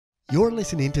You're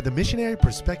listening to the Missionary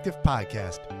Perspective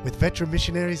Podcast with veteran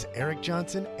missionaries Eric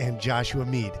Johnson and Joshua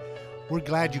Mead. We're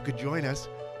glad you could join us.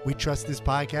 We trust this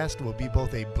podcast will be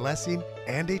both a blessing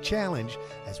and a challenge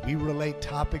as we relate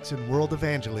topics in world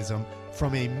evangelism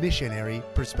from a missionary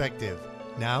perspective.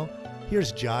 Now,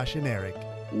 here's Josh and Eric.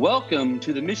 Welcome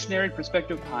to the Missionary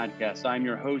Perspective Podcast. I'm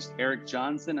your host, Eric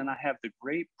Johnson, and I have the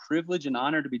great privilege and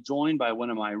honor to be joined by one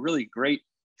of my really great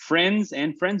friends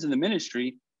and friends in the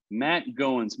ministry, Matt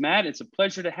Goins. Matt, it's a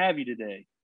pleasure to have you today.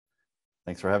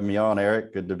 Thanks for having me on,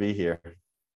 Eric. Good to be here.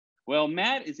 Well,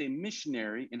 Matt is a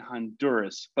missionary in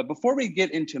Honduras. But before we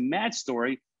get into Matt's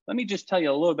story, let me just tell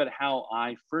you a little bit how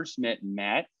I first met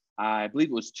Matt. I believe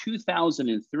it was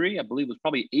 2003. I believe it was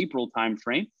probably April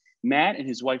timeframe. Matt and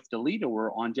his wife, Delita,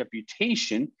 were on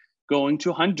deputation going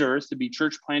to Honduras to be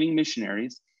church planting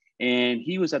missionaries. And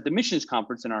he was at the missions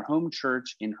conference in our home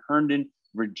church in Herndon,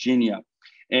 Virginia.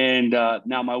 And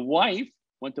now my wife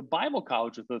went to Bible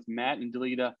college with both Matt and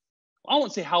Delita. I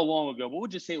won't say how long ago, but we'll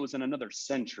just say it was in another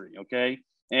century, okay?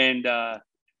 And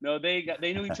no, they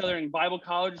knew each other in Bible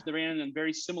college. They ran in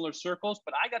very similar circles,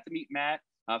 but I got to meet Matt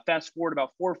fast forward about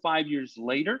 4 or 5 years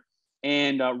later.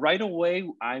 And right away,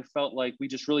 I felt like we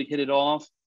just really hit it off.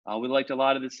 We liked a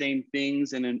lot of the same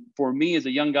things. And then for me, as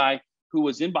a young guy who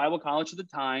was in Bible college at the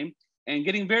time and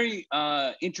getting very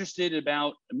interested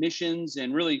about missions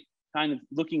and really kind of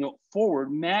looking forward,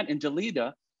 Matt and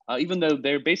Delita, even though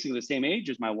they're basically the same age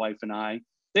as my wife and I,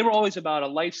 they were always about a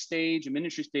life stage, a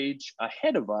ministry stage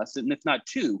ahead of us, and if not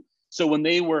two. So when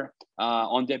they were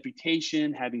on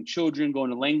deputation, having children,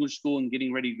 going to language school and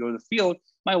getting ready to go to the field,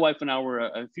 my wife and I were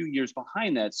a few years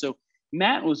behind that. So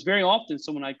Matt was very often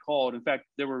someone I called. In fact,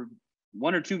 there were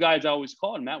one or two guys I always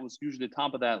called, and Matt was usually the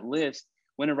top of that list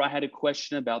whenever I had a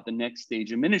question about the next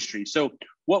stage of ministry. So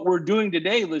what we're doing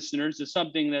today, listeners, is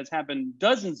something that's happened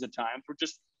dozens of times.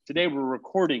 Today we're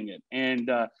recording it. And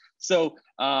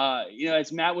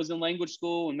as Matt was in language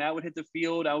school and Matt would hit the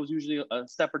field, I was usually a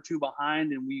step or two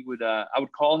behind, and I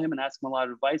would call him and ask him a lot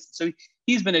of advice. So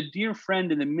he's been a dear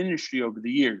friend in the ministry over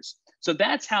the years. So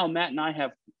that's how Matt and I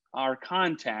have our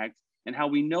contact and how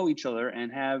we know each other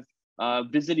and have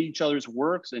visited each other's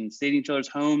works and stayed in each other's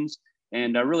homes.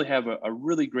 And I really have a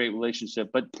really great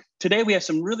relationship. But today we have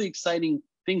some really exciting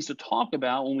things to talk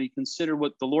about when we consider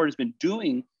what the Lord has been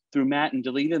doing through Matt and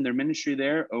Delita and their ministry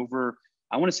there over,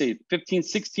 I want to say 15,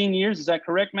 16 years. Is that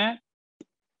correct, Matt?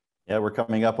 Yeah, we're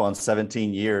coming up on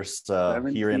 17 years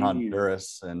here in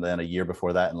Honduras, and then a year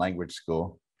before that in language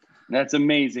school. That's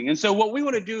amazing. And so what we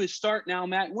want to do is start now,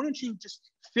 Matt. Why don't you just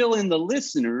fill in the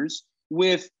listeners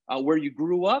with where you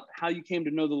grew up, how you came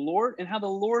to know the Lord, and how the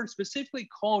Lord specifically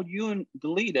called you and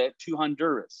Delita to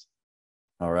Honduras.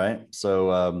 All right.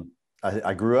 So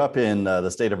I grew up in the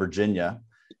state of Virginia,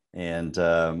 and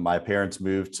my parents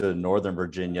moved to Northern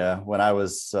Virginia when I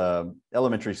was early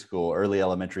elementary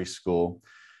school.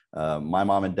 My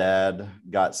mom and dad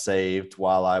got saved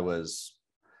while I was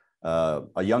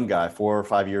a young guy, 4 or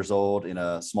 5 years old, in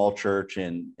a small church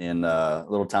in a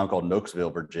little town called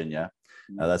Nokesville, Virginia.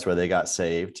 That's where they got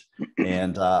saved.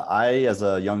 And I, as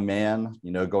a young man,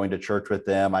 going to church with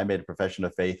them, I made a profession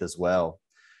of faith as well.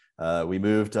 We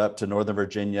moved up to Northern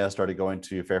Virginia, started going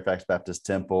to Fairfax Baptist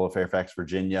Temple, Fairfax,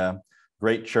 Virginia.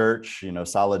 Great church,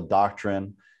 solid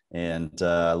doctrine, and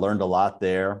learned a lot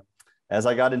there. As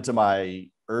I got into my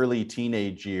early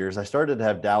teenage years, I started to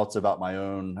have doubts about my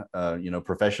own,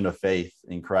 profession of faith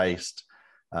in Christ.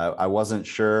 I wasn't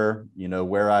sure,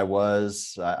 where I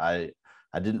was.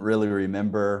 I didn't really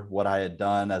remember what I had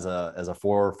done as a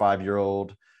 4 or 5 year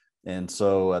old. And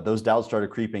so those doubts started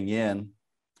creeping in,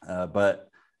 but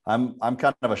I'm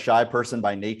kind of a shy person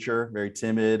by nature, very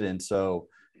timid. And so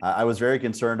I was very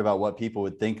concerned about what people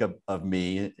would think of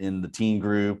me in the teen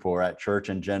group or at church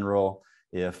in general.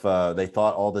 If they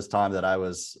thought all this time that I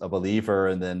was a believer,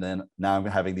 and then now I'm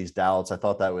having these doubts, I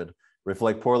thought that would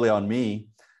reflect poorly on me.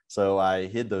 So I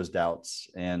hid those doubts.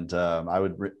 And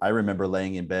I remember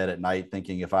laying in bed at night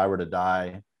thinking, if I were to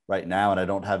die right now and I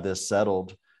don't have this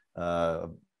settled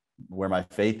where my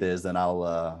faith is, then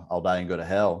I'll die and go to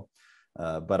hell.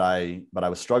 But I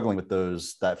was struggling with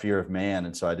that fear of man.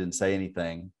 And so I didn't say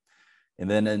anything. And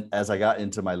then as I got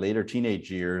into my later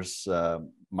teenage years,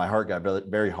 my heart got very,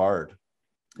 very hard.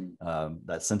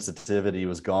 That sensitivity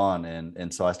was gone.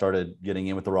 And so I started getting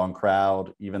in with the wrong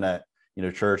crowd, even at,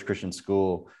 church, Christian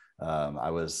school. I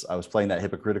was playing that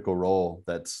hypocritical role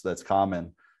that's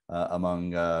common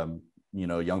among,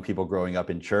 young people growing up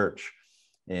in church.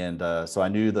 And so I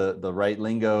knew the right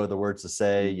lingo, the words to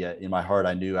say, yet in my heart,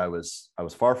 I knew I was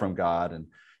far from God.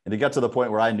 And it got to the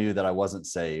point where I knew that I wasn't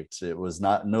saved. It was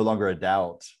no longer a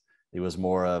doubt It was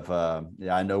more of,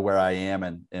 yeah, I know where I am.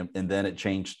 And then it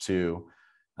changed to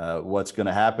what's going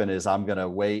to happen is I'm going to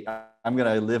wait. I'm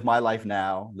going to live my life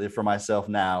now, live for myself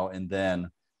now. And then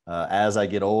as I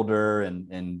get older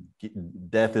and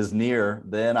death is near,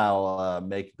 then I'll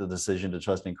make the decision to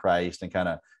trust in Christ and kind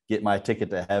of get my ticket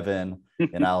to heaven.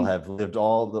 And I'll have lived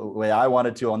all the way I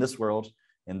wanted to on this world,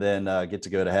 and then get to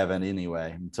go to heaven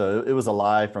anyway. And so it was a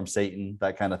lie from Satan,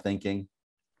 that kind of thinking.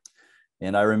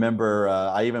 And I remember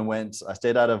I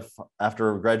stayed out of,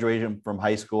 after graduation from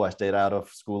high school, I stayed out of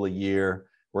school a year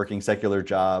working secular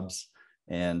jobs.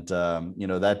 And,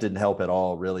 that didn't help at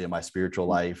all really in my spiritual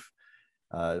life.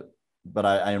 But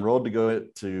I enrolled to go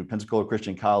to Pensacola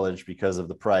Christian College because of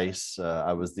the price.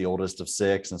 I was the oldest of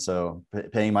 6. And so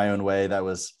paying my own way, that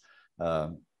was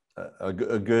that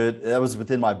was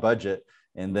within my budget.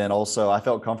 And then also I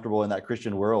felt comfortable in that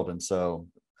Christian world. And so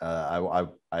I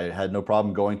had no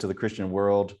problem going to the Christian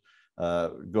world,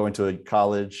 going to a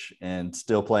college and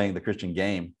still playing the Christian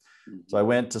game. So I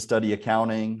went to study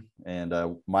accounting, and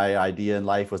my idea in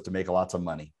life was to make lots of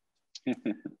money.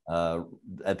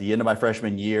 At the end of my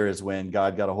freshman year is when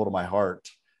God got a hold of my heart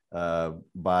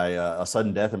by a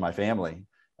sudden death in my family.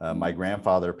 My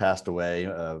grandfather passed away,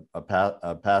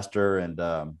 a pastor and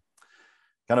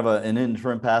kind of an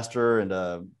interim pastor,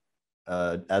 and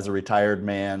as a retired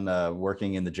man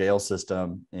working in the jail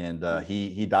system. And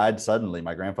he died suddenly.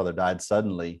 My grandfather died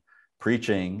suddenly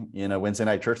preaching in a Wednesday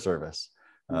night church service.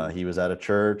 He was at a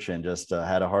church and just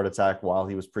had a heart attack while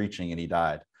he was preaching, and he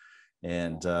died.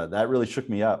 And that really shook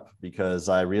me up, because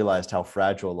I realized how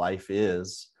fragile life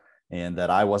is and that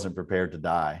I wasn't prepared to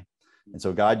die. And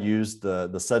so God used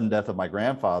the sudden death of my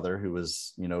grandfather, who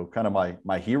was, kind of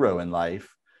my hero in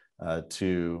life,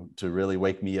 to really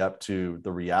wake me up to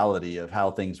the reality of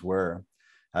how things were.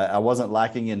 I wasn't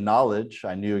lacking in knowledge.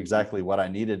 I knew exactly what I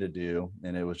needed to do.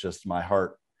 And it was just my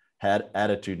heart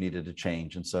attitude needed to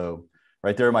change. And so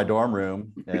right there in my dorm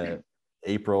room,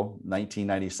 April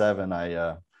 1997,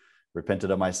 I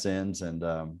repented of my sins and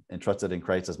trusted in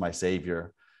Christ as my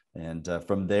Savior. And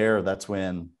from there, that's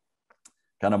when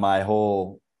kind of my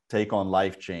whole take on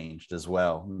life changed as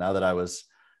well. Now that I was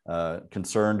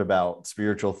concerned about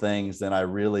spiritual things, then I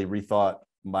really rethought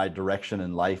my direction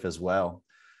in life as well.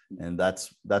 And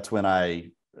that's when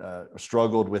I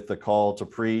struggled with the call to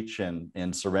preach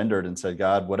and surrendered and said,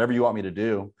 God, whatever you want me to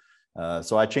do.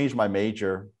 So I changed my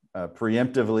major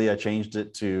preemptively. I changed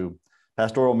it to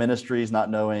pastoral ministries, not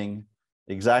knowing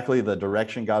exactly the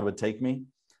direction God would take me,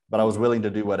 but I was willing to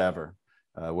do whatever,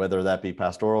 whether that be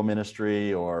pastoral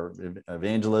ministry or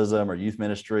evangelism or youth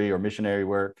ministry or missionary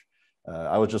work.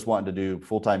 I was just wanting to do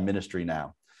full-time ministry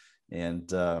now. And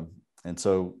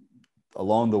so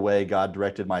along the way, God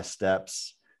directed my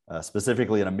steps,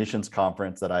 specifically in a missions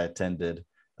conference that I attended.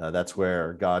 That's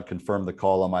where God confirmed the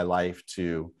call on my life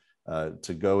to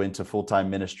go into full-time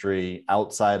ministry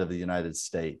outside of the United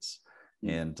States.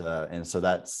 And so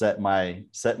that set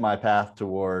my path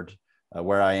toward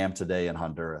where I am today in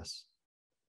Honduras.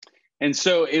 And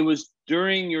so it was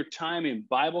during your time in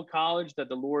Bible college that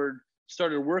the Lord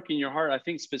started working your heart, I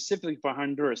think specifically for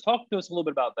Honduras. Talk to us a little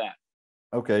bit about that.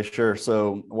 Okay, sure.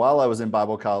 So while I was in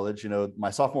Bible college, my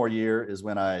sophomore year is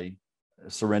when I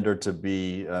surrendered to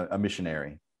be a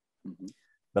missionary,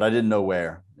 but I didn't know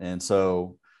where. And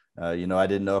so, I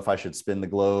didn't know if I should spin the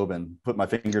globe and put my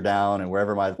finger down, and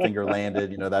wherever my finger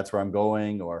landed, that's where I'm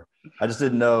going, or I just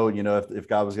didn't know, if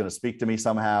God was going to speak to me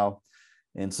somehow.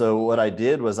 And so what I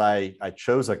did was I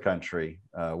chose a country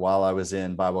while I was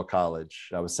in Bible college.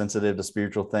 I was sensitive to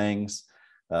spiritual things.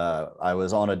 I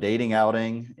was on a dating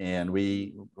outing, and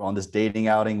on this dating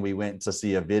outing, we went to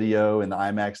see a video in the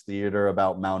IMAX theater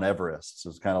about Mount Everest. So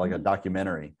it was kind of like a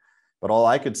documentary, but all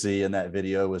I could see in that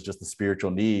video was just the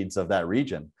spiritual needs of that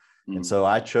region. And so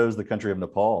I chose the country of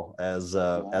Nepal as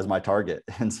my target,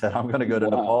 and said, I'm going to go to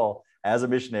Nepal as a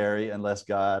missionary unless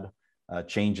God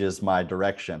changes my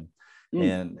direction.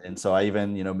 And so I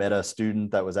even, met a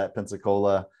student that was at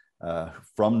Pensacola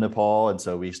from Nepal. And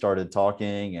so we started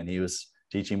talking, and he was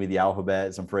teaching me the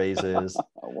alphabet, some phrases.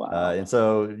 And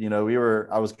so,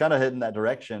 I was kind of heading that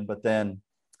direction. But then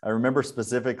I remember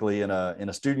specifically in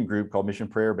a student group called Mission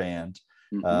Prayer Band,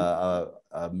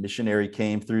 a missionary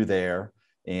came through there,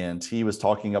 and he was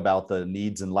talking about the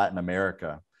needs in Latin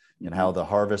America and how the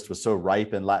harvest was so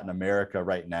ripe in Latin America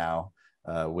right now,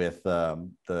 with the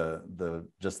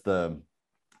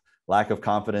lack of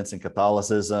confidence in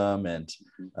Catholicism and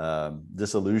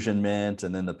disillusionment.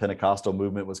 And then the Pentecostal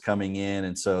movement was coming in.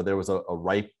 And so there was a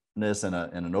ripeness and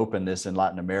an openness in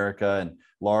Latin America and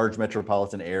large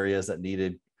metropolitan areas that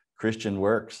needed Christian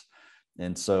works.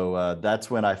 And so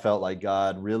that's when I felt like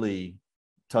God really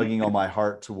tugging on my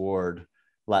heart toward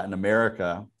Latin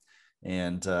America.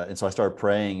 And so I started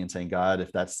praying and saying, God,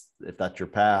 if that's your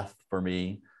path for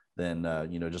me, then,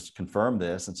 just confirm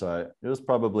this. And so it was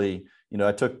probably,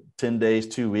 I took 10 days,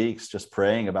 2 weeks, just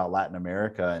praying about Latin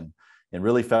America and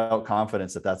really felt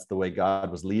confidence that that's the way God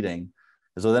was leading.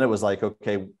 And so then it was like,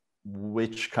 okay,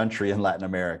 which country in Latin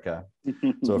America?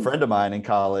 So a friend of mine in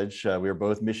college, we were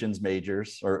both missions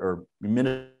majors or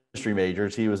ministry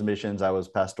majors. He was missions, I was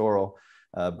pastoral,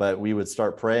 but we would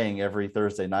start praying every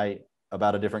Thursday night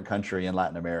about a different country in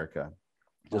Latin America,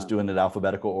 just doing it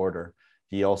alphabetical order.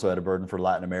 He also had a burden for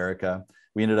Latin America.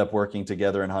 We ended up working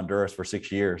together in Honduras for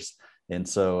 6 years. And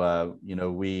so,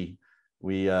 we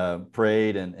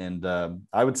prayed and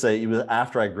I would say it was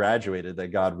after I graduated that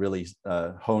God really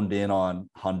honed in on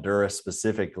Honduras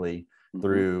specifically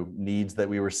through needs that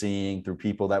we were seeing, through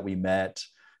people that we met.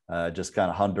 Just kind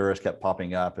of Honduras kept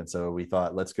popping up. And so we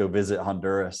thought, let's go visit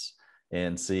Honduras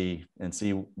and see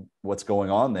what's going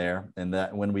on there. And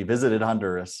that when we visited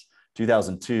Honduras,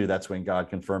 2002, that's when God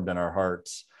confirmed in our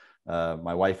hearts,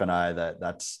 my wife and I,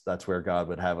 that's where God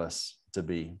would have us to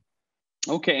be.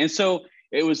 Okay. And so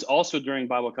it was also during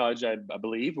Bible college, I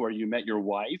believe, where you met your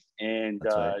wife, and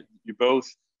right. You both,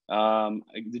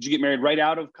 did you get married right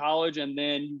out of college? And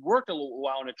then you worked a little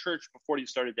while in a church before you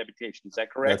started deputation. Is that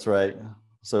correct? That's right.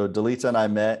 So Delita and I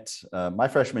met my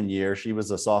freshman year. She was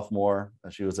a sophomore.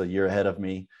 She was a year ahead of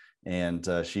me. And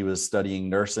she was studying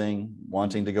nursing,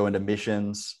 wanting to go into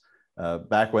missions.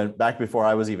 Back before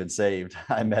I was even saved,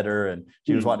 I met her, and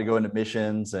she was wanting to go into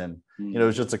missions. And, it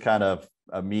was just a kind of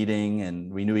a meeting,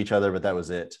 and we knew each other, but that was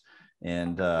it.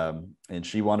 And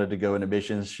she wanted to go into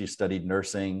missions. She studied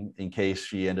nursing in case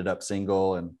she ended up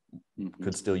single and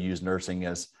could still use nursing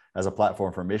as a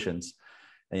platform for missions.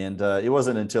 And it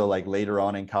wasn't until like later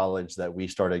on in college that we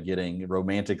started getting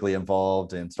romantically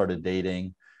involved and started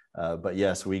dating. But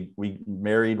yes, we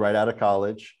married right out of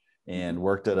college and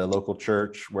worked at a local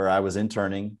church where I was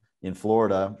interning in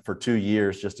Florida for 2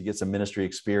 years just to get some ministry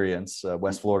experience,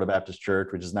 West Florida Baptist Church,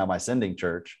 which is now my sending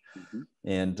church.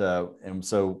 And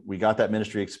so we got that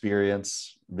ministry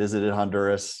experience, visited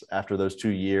Honduras after those 2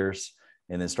 years,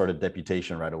 and then started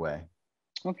deputation right away.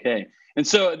 Okay. And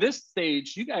so at this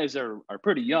stage, you guys are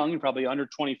pretty young. You're probably under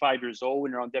 25 years old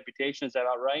when you're on deputation. Is that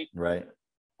about right? Right.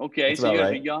 Okay. That's so you guys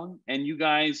right. are young, and you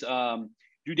guys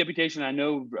do deputation, I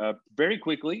know, very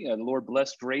quickly. The Lord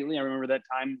blessed greatly. I remember that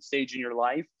time stage in your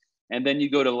life. And then you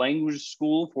go to language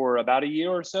school for about a year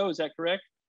or so. Is that correct?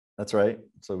 That's right.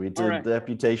 So we did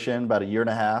deputation about a year and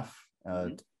a half,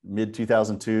 mid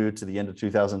 2002 to the end of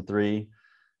 2003.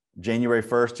 January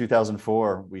 1st,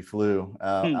 2004, we flew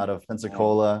out of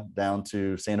Pensacola down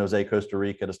to San Jose, Costa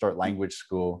Rica to start language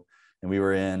school. And we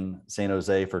were in San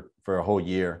Jose for a whole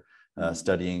year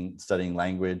studying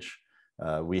language.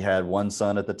 We had one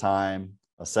son at the time.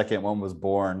 A second one was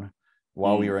born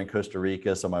while we were in Costa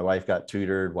Rica. So my wife got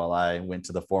tutored while I went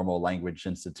to the formal language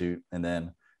institute. And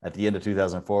then at the end of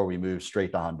 2004, we moved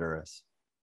straight to Honduras.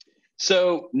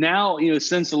 So now,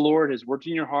 since the Lord has worked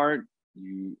in your heart,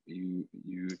 you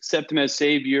accept him as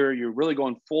Savior, you're really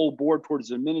going full board towards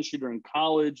the ministry during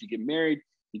college, you get married,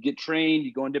 you get trained,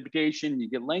 you go on deputation, you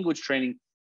get language training.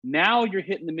 Now you're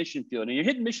hitting the mission field, and you're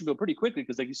hitting the mission field pretty quickly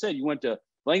because, like you said, you went to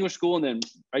language school and then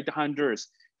right to Honduras.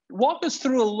 Walk us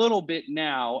through a little bit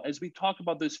now as we talk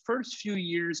about those first few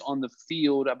years on the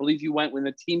field. I believe you went with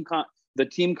the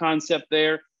team concept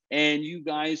there, and you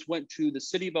guys went to the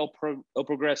city of El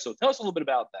Progreso. Tell us a little bit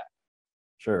about that.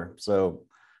 Sure. So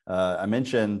I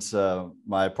mentioned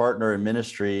my partner in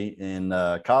ministry in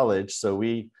college. So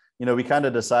we kind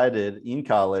of decided in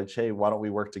college, hey, why don't we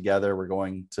work together? We're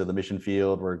going to the mission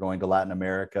field. We're going to Latin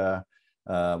America.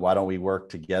 Why don't we work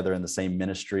together in the same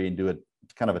ministry and do it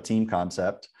kind of a team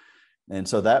concept? And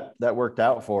so that worked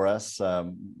out for us.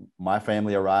 My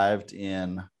family arrived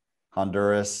in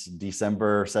Honduras,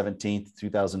 December 17th,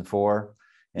 2004.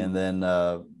 And then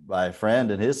my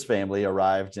friend and his family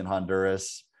arrived in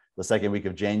Honduras the second week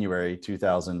of January,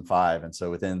 2005. And so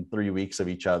within 3 weeks of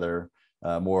each other,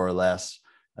 more or less,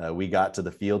 we got to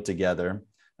the field together.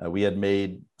 We had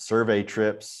made survey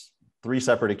trips 3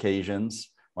 separate occasions.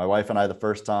 My wife and I the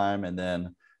first time, and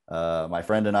then my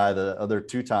friend and I the other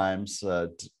 2 times,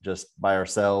 just by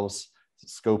ourselves,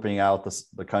 scoping out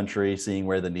the country, seeing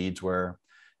where the needs were.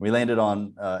 We landed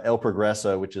on El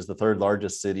Progreso, which is the 3rd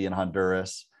largest city in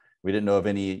Honduras. We didn't know of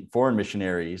any foreign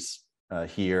missionaries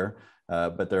here,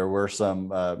 but there were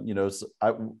some,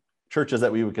 churches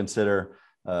that we would consider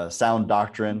sound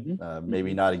doctrine,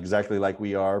 maybe not exactly like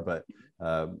we are, but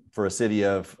for a city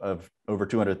of over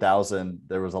 200,000,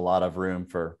 there was a lot of room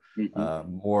for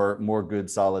more good,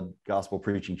 solid gospel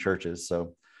preaching churches.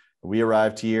 So We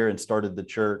arrived here and started the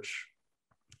church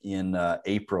in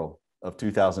April of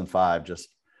 2005, just,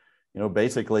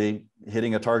 basically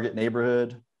hitting a target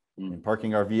neighborhood and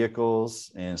parking our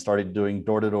vehicles and started doing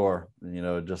door-to-door,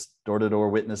 just door-to-door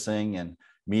witnessing and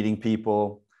meeting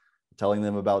people, telling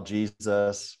them about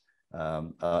Jesus.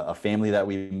 A family that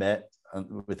we met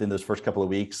within those first couple of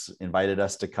weeks invited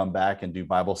us to come back and do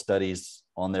Bible studies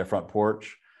on their front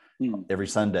porch every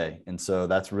Sunday. And so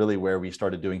that's really where we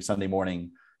started doing Sunday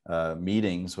morning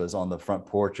meetings, was on the front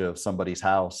porch of somebody's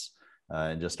house,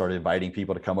 and just started inviting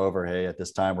people to come over. Hey, at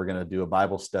this time, we're going to do a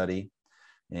Bible study.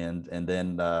 And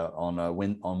then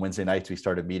on Wednesday nights, we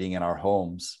started meeting in our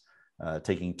homes,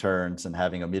 taking turns and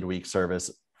having a midweek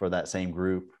service for that same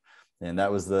group. And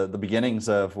that was the beginnings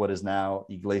of what is now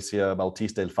Iglesia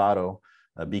Bautista El Faro,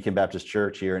 Beacon Baptist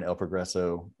Church here in El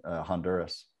Progreso,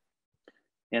 Honduras.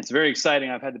 And it's very exciting.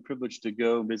 I've had the privilege to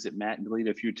go visit Matt and Delita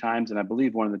a few times. And I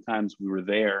believe one of the times we were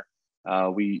there,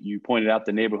 you pointed out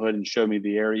the neighborhood and showed me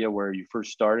the area where you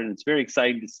first started. And it's very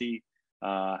exciting to see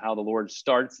how the Lord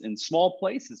starts in small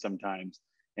places sometimes.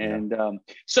 And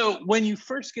so when you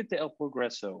first get to El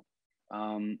Progreso,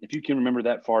 if you can remember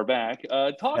that far back,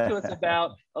 talk to us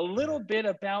about a little bit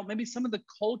about maybe some of the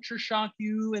culture shock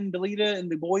you and Delita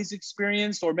and the boys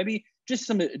experienced, or maybe just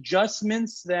some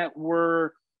adjustments that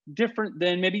were different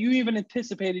than maybe you even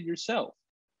anticipated yourself.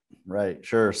 Right,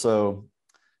 sure. So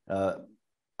I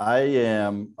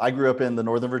grew up in the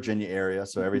Northern Virginia area,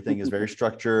 so everything is very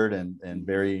structured and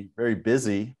very, very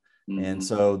busy. Mm-hmm. And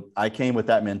so I came with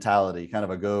that mentality, kind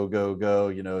of a go, go,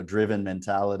 go, driven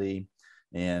mentality.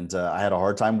 And I had a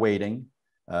hard time waiting,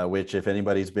 which if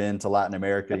anybody's been to Latin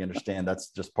America, you understand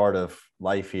that's just part of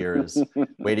life here, is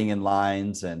waiting in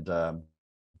lines. And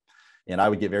I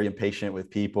would get very impatient with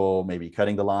people, maybe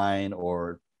cutting the line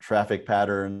or traffic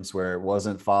patterns where it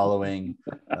wasn't following,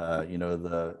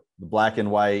 the black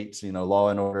and white, law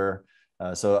and order.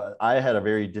 So I had a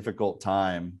very difficult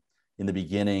time in the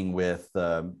beginning with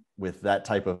that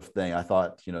type of thing. I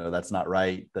thought, that's not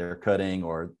right. They're cutting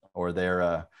or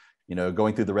they're,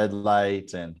 going through the red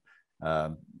light. And, I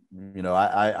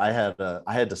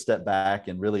had to step back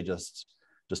and really just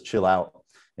chill out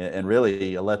and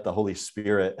really let the Holy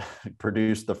Spirit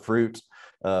produce the fruit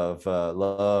of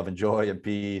love and joy and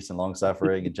peace and long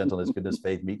suffering and gentleness, goodness,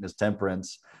 faith, meekness,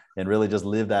 temperance, and really just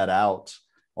live that out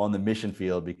on the mission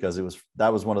field, because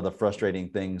that was one of the frustrating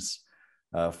things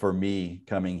for me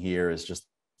coming here, is just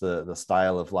the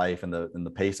style of life and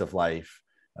the pace of life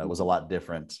was a lot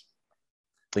different.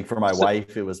 I think for my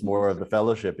wife, it was more of the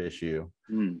fellowship issue,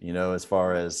 as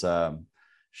far as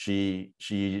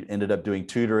she ended up doing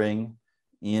tutoring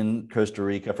in Costa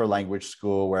Rica for language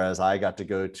school, whereas I got to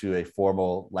go to a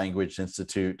formal language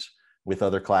institute with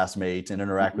other classmates and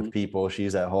interact with people.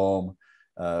 She's at home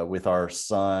with our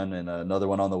son and another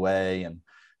one on the way.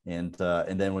 And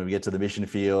then when we get to the mission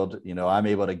field, I'm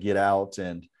able to get out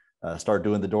and start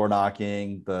doing the door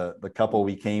knocking. The couple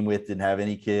we came with didn't have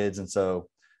any kids. And so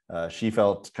she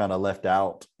felt kind of left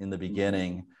out in the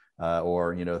beginning,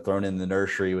 or, thrown in the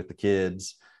nursery with the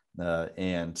kids.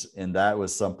 And that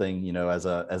was something, as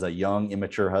a young,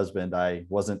 immature husband, I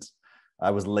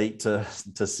was late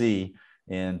to see,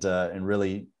 and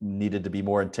really needed to be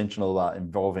more intentional about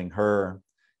involving her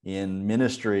in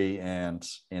ministry and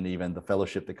even the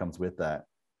fellowship that comes with that.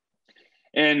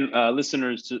 And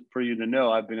listeners, for you to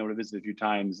know, I've been able to visit a few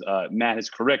times. Matt has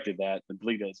corrected that.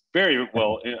 Delita is very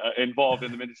well involved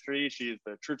in the ministry. She is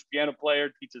the church piano player,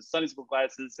 teaches Sunday school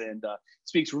classes, and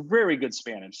speaks very good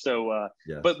Spanish. So,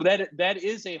 yes. But that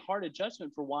is a hard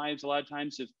adjustment for wives. A lot of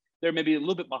times, if they're maybe a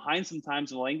little bit behind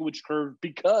sometimes in the language curve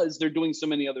because they're doing so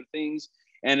many other things,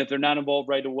 and if they're not involved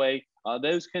right away,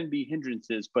 those can be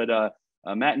hindrances. But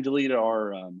Matt and Delita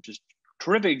are just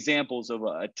terrific examples of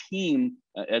a team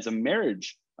as a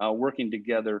marriage working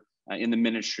together in the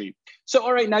ministry. So,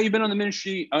 all right, now you've been on the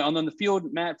ministry, on the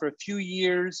field, Matt, for a few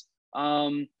years.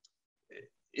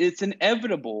 It's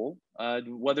inevitable,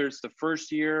 whether it's the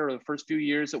first year or the first few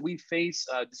years, that we face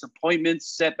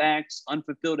disappointments, setbacks,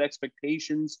 unfulfilled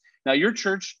expectations. Now, your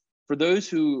church, for those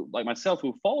who, like myself,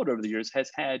 who followed over the years,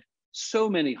 has had so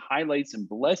many highlights and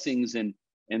blessings and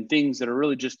things that are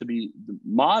really just to be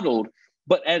modeled.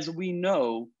 But as we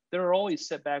know, there are always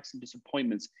setbacks and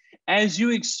disappointments. As you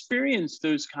experience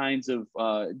those kinds of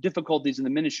difficulties in the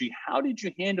ministry, how did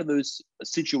you handle those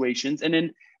situations? And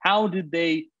then how did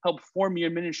they help form your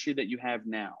ministry that you have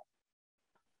now?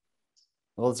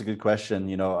 Well, that's a good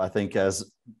question. I think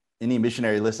as any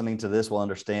missionary listening to this will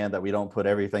understand that we don't put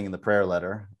everything in the prayer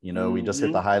letter. We just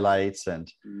hit the highlights, and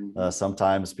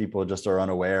sometimes people just are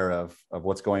unaware of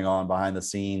what's going on behind the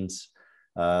scenes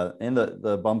and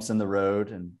the bumps in the road.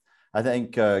 And I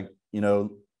think,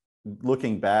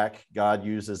 looking back, God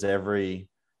uses every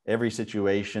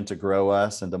situation to grow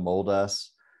us and to mold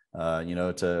us,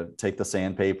 to take the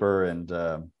sandpaper and,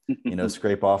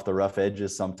 scrape off the rough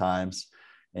edges sometimes.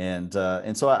 And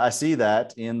so I see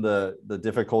that in the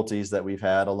difficulties that we've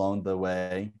had along the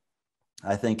way.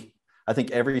 I think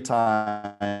every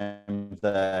time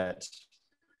that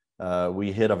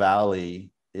we hit a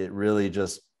valley, it really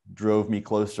just drove me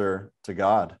closer to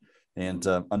God, and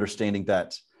understanding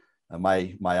that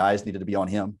my eyes needed to be on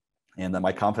Him, and that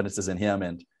my confidence is in Him,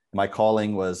 and my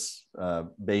calling was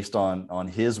based on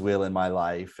His will in my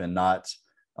life, and not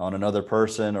on another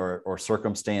person or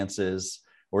circumstances,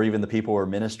 or even the people we're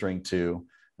ministering to.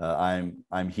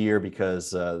 I'm here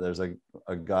because there's a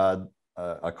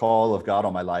call of God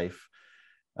on my life.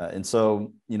 And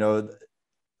so,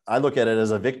 I look at it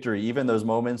as a victory, even those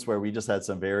moments where we just had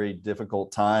some very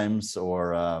difficult times,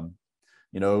 or,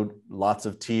 lots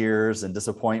of tears and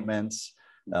disappointments.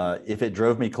 If it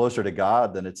drove me closer to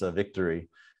God, then it's a victory,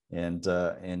 and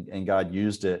God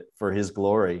used it for His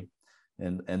glory.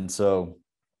 And so,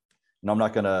 I'm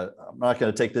not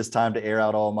gonna take this time to air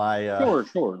out all my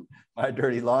sure. my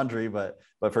dirty laundry, but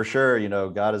for sure,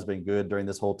 God has been good during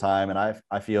this whole time, and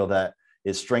I feel that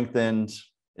it strengthened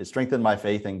my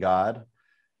faith in God,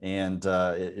 and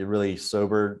it really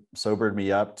sobered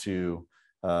me up to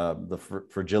the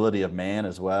fragility of man,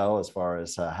 as well, as far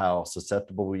as how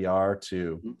susceptible we are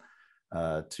to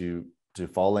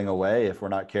falling away if we're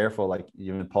not careful. Like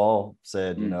even Paul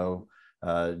said,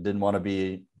 didn't want to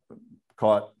be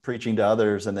caught preaching to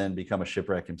others and then become a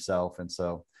shipwreck himself. And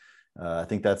so I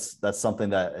think that's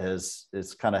something that has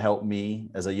kind of helped me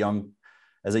as a young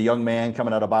man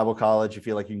coming out of Bible college. You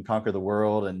feel like you can conquer the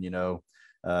world, and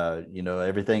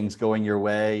everything's going your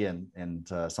way, and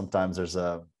sometimes there's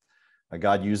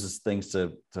God uses things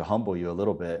to humble you a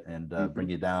little bit, and bring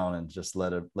you down, and just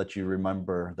let you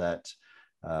remember that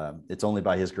it's only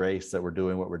by His grace that we're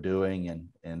doing what we're doing,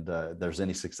 and there's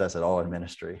any success at all in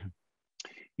ministry.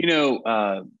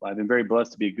 I've been very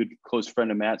blessed to be a good close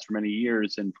friend of Matt's for many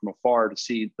years, and from afar to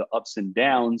see the ups and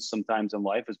downs sometimes in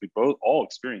life, as we both all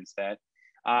experience that.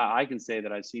 I can say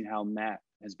that I've seen how Matt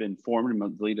has been formed, and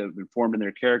Melita have been formed in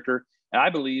their character. And I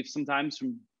believe sometimes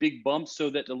from big bumps, so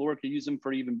that the Lord can use them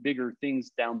for even bigger things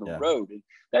down the road. And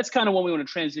that's kind of what we want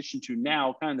to transition to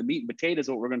now. Kind of the meat and potatoes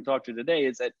of what we're going to talk to today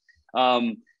is that,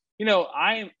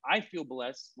 I feel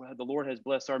blessed. The Lord has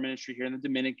blessed our ministry here in the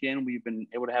Dominican. We've been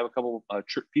able to have a couple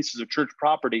pieces of church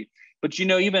property. But,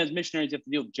 even as missionaries, you have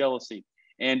to deal with jealousy.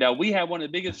 And we have one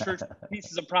of the biggest church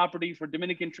pieces of property for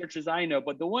Dominican churches I know.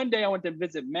 But the one day I went to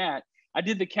visit Matt, I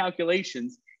did the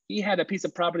calculations. He had a piece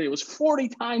of property that was 40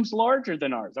 times larger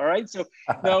than ours. All right. So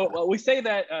we say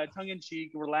that tongue in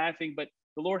cheek, we're laughing, but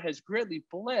the Lord has greatly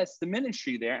blessed the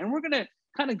ministry there. And we're going to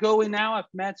kind of go in now, if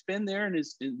Matt's been there and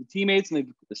his teammates, and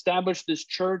they've established this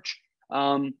church.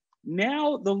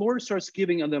 Now the Lord starts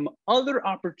giving them other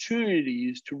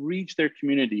opportunities to reach their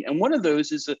community. And one of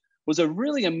those was a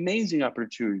really amazing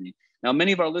opportunity. Now,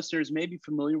 many of our listeners may be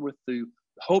familiar with the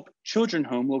Hope Children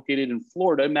Home located in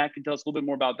Florida. Matt can tell us a little bit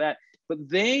more about that. But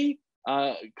they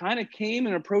kind of came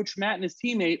and approached Matt and his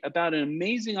teammate about an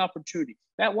amazing opportunity.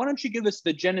 Matt, why don't you give us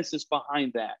the genesis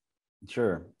behind that?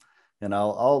 Sure. And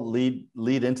I'll lead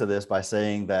into this by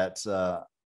saying that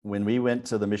when we went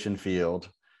to the mission field,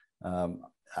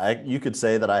 you could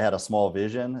say that I had a small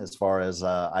vision, as far as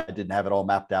I didn't have it all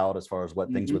mapped out as far as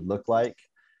what things would look like.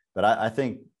 But I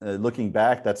think looking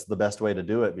back, that's the best way to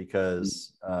do it,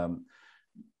 because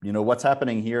what's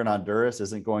happening here in Honduras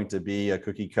isn't going to be a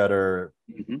cookie cutter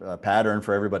pattern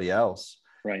for everybody else.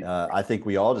 Right. I think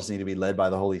we all just need to be led by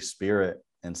the Holy Spirit.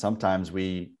 And sometimes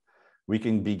we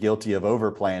can be guilty of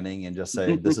over planning and just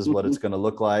say, this is what it's going to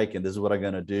look like, and this is what I'm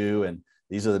going to do, and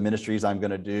these are the ministries I'm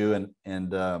going to do,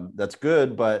 and that's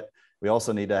good, but we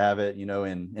also need to have it,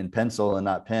 in pencil and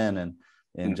not pen,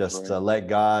 and just let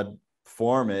God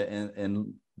form it,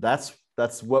 and that's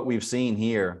what we've seen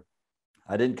here.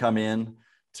 I didn't come in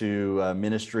to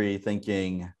ministry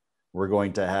thinking we're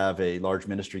going to have a large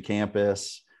ministry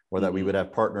campus, or that we would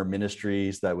have partner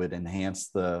ministries that would enhance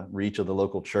the reach of the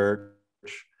local church.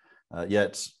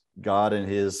 Yet God, in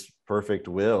His perfect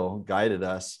will, guided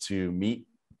us to meet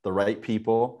the right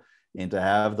people and to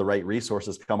have the right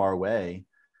resources come our way,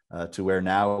 to where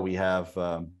now we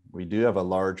do have a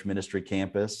large ministry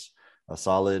campus, a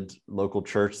solid local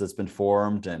church that's been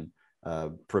formed, and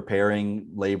preparing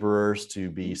laborers to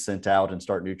be sent out and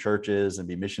start new churches and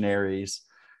be missionaries.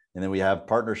 And then we have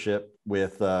partnership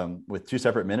with two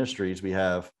separate ministries. We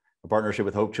have a partnership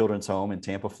with Hope Children's Home in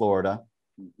Tampa, Florida,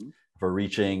 for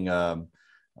reaching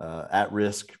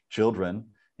at-risk children.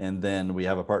 And then we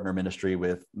have a partner ministry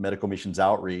with Medical Missions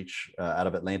Outreach out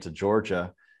of Atlanta,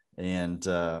 Georgia, and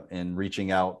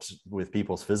reaching out with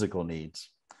people's physical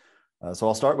needs. So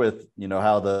I'll start with,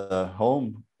 how the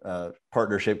home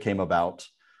partnership came about.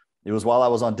 It was while I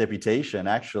was on deputation,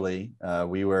 actually.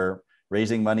 We were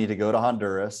raising money to go to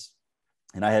Honduras,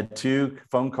 and I had 2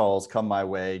 phone calls come my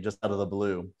way just out of the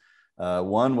blue.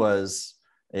 One was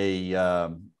a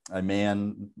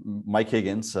man, Mike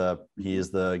Higgins. He is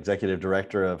the executive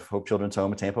director of Hope Children's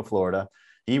Home in Tampa, Florida.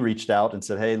 He reached out and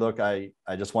said, "Hey, look, I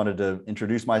just wanted to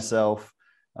introduce myself.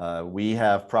 We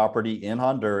have property in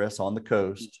Honduras on the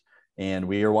coast, and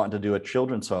we are wanting to do a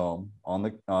children's home on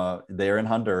the there in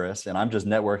Honduras. And I'm just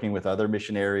networking with other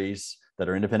missionaries that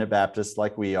are independent Baptists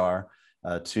like we are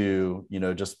to,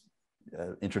 just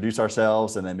introduce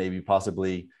ourselves, and then maybe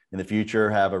possibly in the future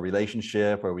have a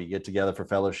relationship where we get together for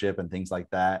fellowship and things like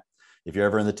that. If you're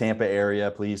ever in the Tampa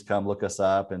area, please come look us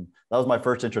up." And that was my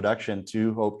first introduction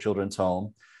to Hope Children's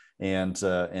Home. And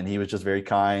he was just very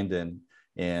kind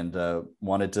and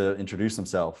wanted to introduce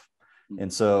himself.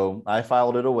 And so I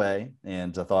filed it away,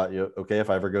 and I thought, okay, if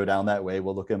I ever go down that way,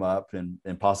 we'll look him up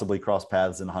and possibly cross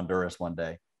paths in Honduras one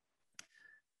day.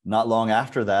 Not long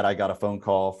after that, I got a phone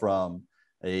call from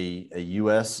a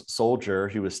U.S. soldier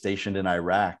who was stationed in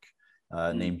Iraq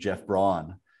named Jeff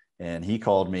Braun. And he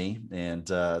called me, and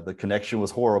the connection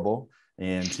was horrible.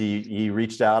 And he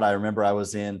reached out. I remember I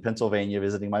was in Pennsylvania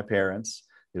visiting my parents.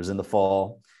 It was in the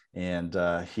fall. And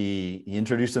he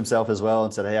introduced himself as well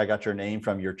and said, "Hey, I got your name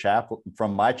from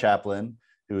from my chaplain,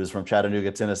 who is from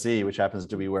Chattanooga, Tennessee, which happens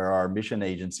to be where our mission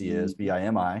agency is,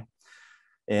 BIMI."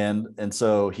 And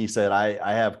so he said,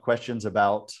 I have questions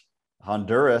about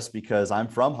Honduras because I'm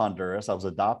from Honduras. I was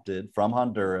adopted from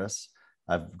Honduras.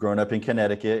 I've grown up in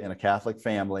Connecticut in a Catholic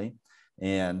family.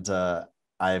 And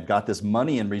I've got this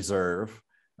money in reserve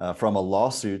from a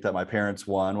lawsuit that my parents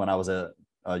won when I was a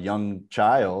young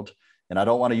child. And I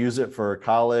don't want to use it for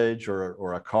college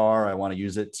or a car. I want to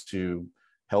use it to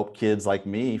help kids like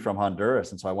me from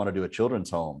Honduras. And so I want to do a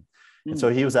children's home. And so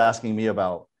he was asking me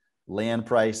about land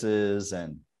prices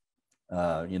and,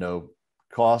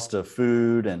 cost of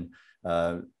food and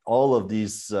all of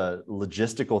these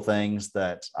logistical things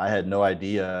that I had no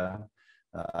idea.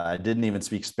 I didn't even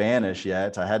speak Spanish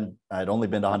yet. I had only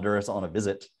been to Honduras on a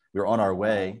visit. We were on our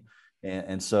way.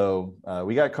 And so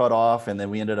we got cut off, and then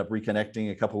we ended up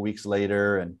reconnecting a couple of weeks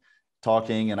later and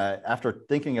talking. And after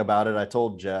thinking about it, I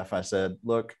told Jeff, I said,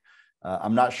 "Look,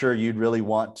 I'm not sure you'd really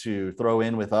want to throw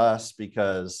in with us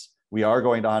because we are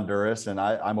going to Honduras, and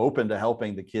I'm open to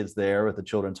helping the kids there with the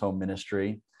children's home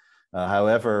ministry.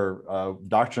 However,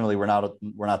 doctrinally, we're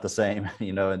not the same,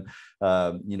 and,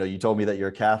 you told me that you're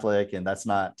a Catholic, and that's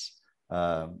not,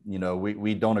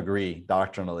 we don't agree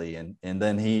doctrinally." And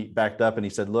then he backed up and he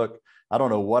said, "Look, I don't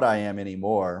know what I am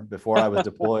anymore. Before I was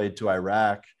deployed to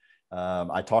Iraq,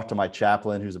 I talked to my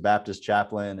chaplain, who's a Baptist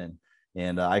chaplain,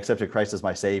 and I accepted Christ as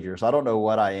my savior. So I don't know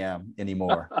what I am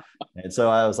anymore." And so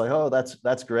I was like, "Oh,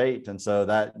 that's great." And so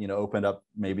that, opened up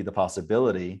maybe the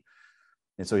possibility.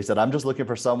 And so he said, "I'm just looking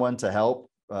for someone to help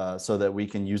so that we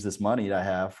can use this money that I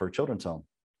have for children's home."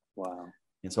 Wow.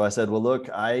 And so I said, "Well, look,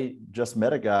 I just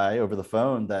met a guy over the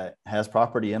phone that has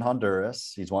property in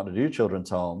Honduras. He's wanting to do children's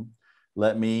home.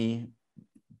 Let me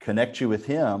connect you with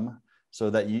him so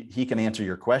that he can answer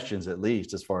your questions, at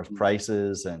least as far as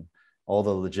prices and all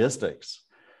the logistics."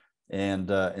 And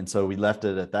so we left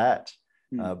it at that.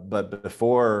 But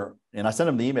before, and I sent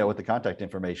him the email with the contact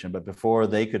information, but before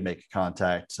they could make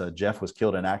contact, Jeff was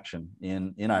killed in action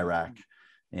in Iraq.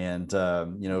 And,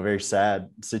 very sad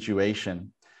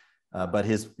situation. But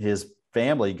his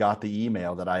family got the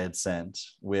email that I had sent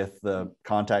with the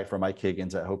contact from Mike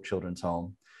Higgins at Hope Children's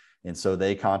Home. And so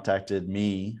they contacted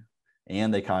me,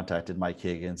 and they contacted Mike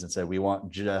Higgins and said, "We want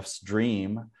Jeff's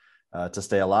dream to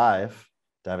stay alive,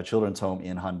 to have a children's home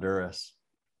in Honduras.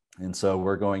 And so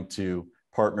we're going to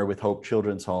partner with Hope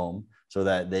Children's Home so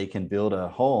that they can build a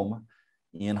home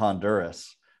in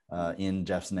Honduras in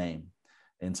Jeff's name."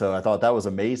 And so I thought that was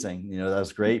amazing. That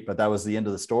was great. But that was the end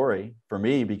of the story for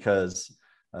me, because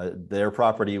their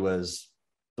property was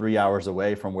 3 hours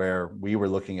away from where we were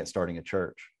looking at starting a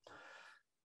church.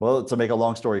 Well, to make a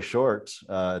long story short,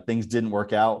 things didn't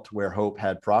work out where Hope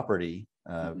had property.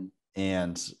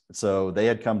 And so they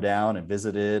had come down and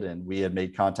visited, and we had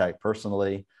made contact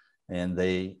personally. And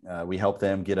we helped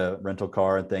them get a rental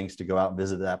car and things to go out and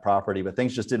visit that property. But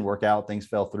things just didn't work out. Things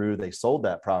fell through. They sold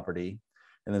that property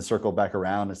and then circled back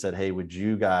around and said, "Hey, would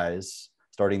you guys,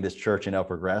 starting this church in El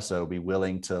Progreso, be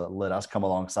willing to let us come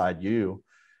alongside you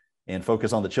and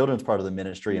focus on the children's part of the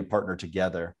ministry and partner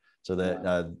together so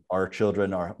that our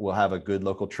children will have a good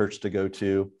local church to go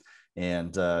to,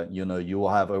 and you will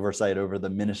have oversight over the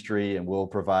ministry, and we'll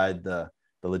provide the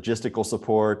logistical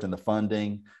support and the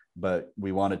funding, but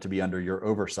we want it to be under your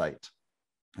oversight.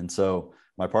 And so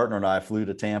my partner and I flew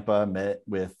to Tampa, met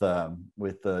with the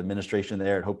administration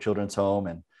there at Hope Children's Home,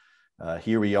 and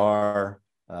here we are,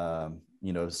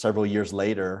 several years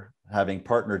later, having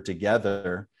partnered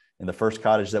together. And the first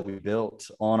cottage that we built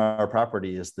on our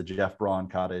property is the Jeff Braun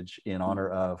Cottage, in honor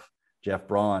of Jeff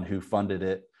Braun, who funded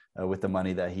it with the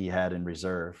money that he had in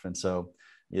reserve. And so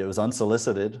it was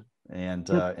unsolicited, and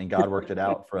God worked it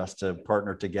out for us to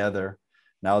partner together.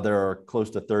 Now there are close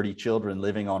to 30 children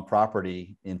living on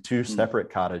property in two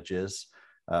separate cottages.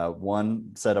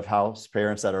 One set of house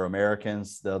parents that are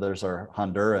Americans, the others are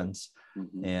Hondurans,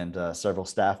 and several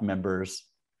staff members.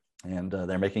 And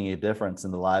they're making a difference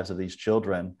in the lives of these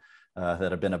children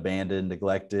that have been abandoned,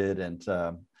 neglected. And,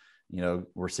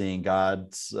 we're seeing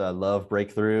God's love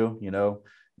break through,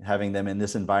 having them in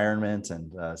this environment,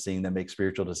 and seeing them make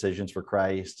spiritual decisions for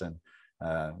Christ,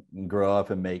 and grow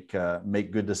up and make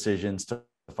good decisions to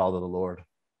follow the Lord.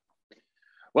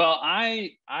 Well,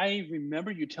 I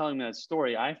remember you telling that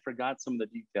story. I forgot some of the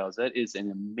details. That is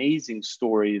an amazing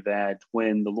story, that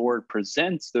when the Lord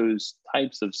presents those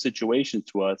types of situations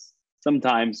to us,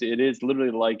 sometimes it is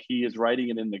literally like he is writing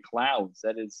it in the clouds.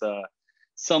 That is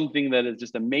something that is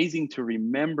just amazing to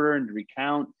remember and to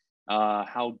recount,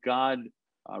 how God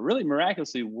really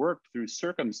miraculously worked through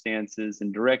circumstances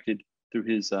and directed through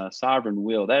his sovereign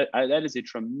will. That is a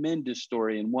tremendous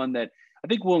story, and one that I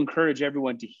think will encourage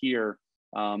everyone to hear,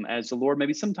 as the Lord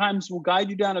maybe sometimes will guide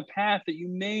you down a path that you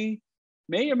may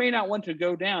or may not want to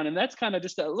go down. And that's kind of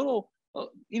just a little,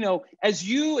 as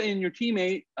you and your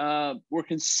teammate were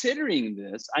considering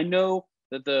this, I know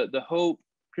that the Hope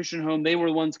Christian Home, they were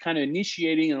the ones kind of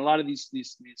initiating and a lot of these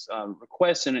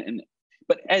requests.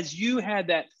 But as you had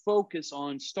that focus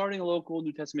on starting a local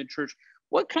New Testament church,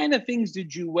 what kind of things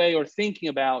did you weigh or thinking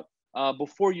about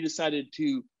before you decided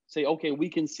to say, okay, we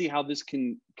can see how this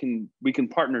we can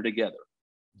partner together?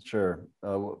 Sure.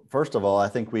 First of all, I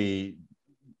think we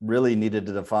really needed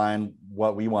to define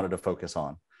what we wanted to focus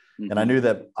on. And I knew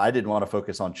that I didn't want to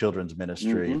focus on children's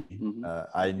ministry.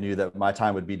 I knew that my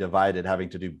time would be divided having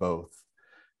to do both.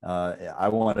 I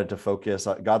wanted to focus,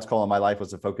 God's call in my life was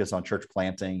to focus on church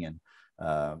planting and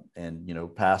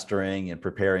pastoring and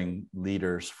preparing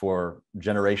leaders for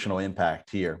generational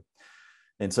impact here.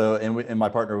 And so, and my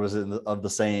partner was of the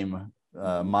same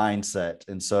mindset.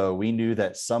 And so we knew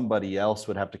that somebody else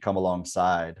would have to come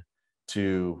alongside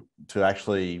to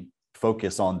actually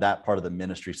focus on that part of the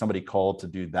ministry, somebody called to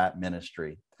do that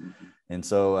ministry. And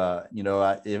so,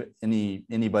 if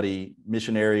anybody,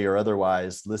 missionary or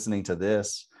otherwise, listening to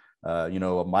this,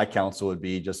 my counsel would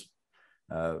be just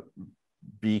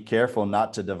be careful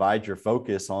not to divide your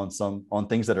focus on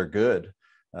things that are good,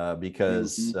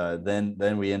 because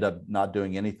then we end up not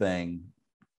doing anything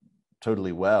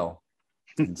totally well.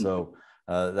 And so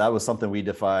that was something we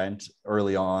defined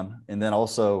early on. And then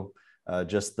also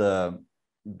just the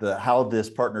how this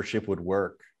partnership would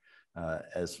work,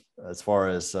 as far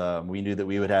as we knew that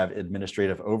we would have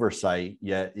administrative oversight,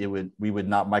 yet we would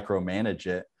not micromanage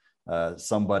it.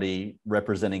 Somebody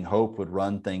representing Hope would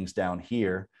run things down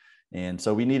here. And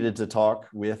so we needed to talk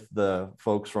with the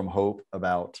folks from Hope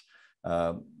about,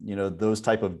 those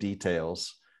type of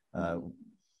details,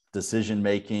 decision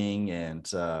making, and,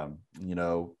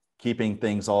 keeping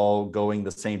things all going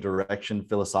the same direction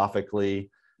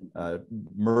philosophically,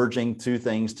 merging two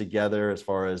things together as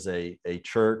far as a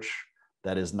church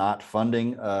that is not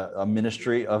funding a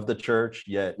ministry of the church,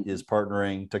 yet is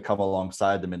partnering to come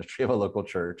alongside the ministry of a local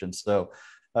church. And so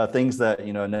things that,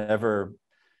 never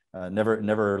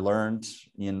learned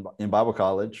in Bible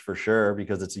college, for sure,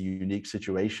 because it's a unique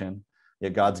situation.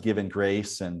 Yet God's given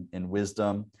grace and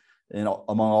wisdom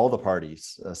among all the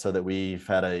parties, so that we've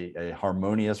had a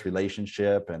harmonious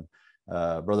relationship. And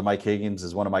Brother Mike Higgins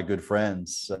is one of my good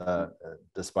friends,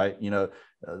 despite,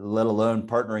 let alone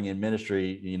partnering in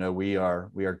ministry, we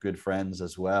are good friends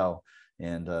as well.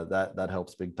 And that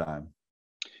helps big time.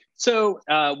 So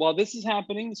while this is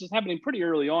happening pretty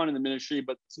early on in the ministry,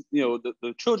 but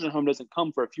the children's home doesn't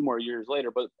come for a few more years later,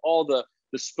 but all the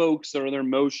spokes are in their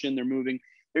motion, they're moving.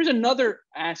 There's another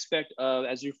aspect of,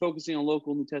 as you're focusing on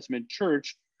local New Testament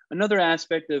church, another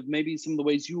aspect of maybe some of the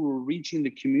ways you were reaching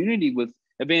the community with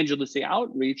evangelistic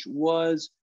outreach was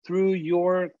through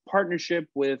your partnership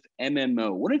with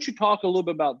MMO. Why don't you talk a little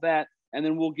bit about that, and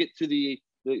then we'll get to the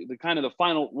kind of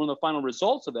one of the final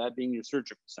results of that being your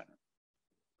surgical center.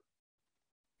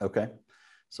 Okay.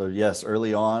 So yes,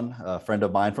 early on, a friend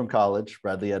of mine from college,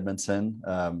 Bradley Edmondson,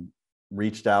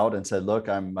 reached out and said, look,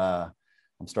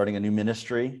 I'm I'm starting a new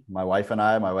ministry. My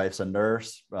wife's a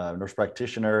nurse, nurse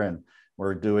practitioner, and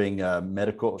we're doing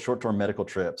short-term medical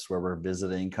trips where we're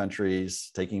visiting countries,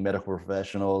 taking medical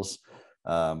professionals,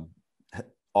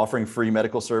 offering free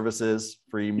medical services,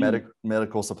 free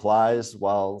medical supplies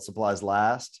while supplies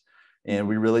last. And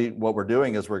what we're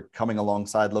doing is we're coming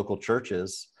alongside local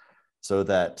churches so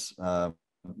that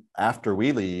after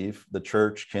we leave, the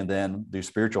church can then do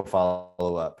spiritual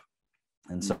follow-up.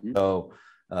 And so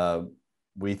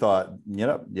we thought,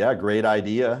 great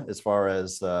idea as far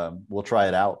as we'll try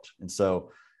it out. And so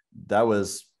that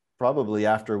was probably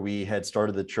after we had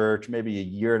started the church, maybe a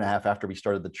year and a half after we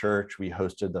started the church, we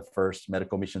hosted the first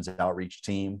medical missions outreach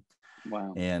team.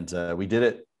 Wow. And we did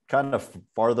it kind of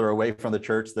farther away from the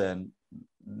church than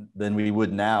we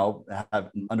would now,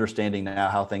 have understanding now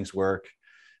how things work.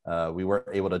 We weren't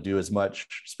able to do as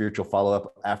much spiritual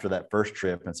follow-up after that first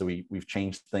trip. And so we've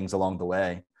changed things along the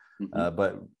way.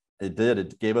 But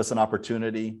it gave us an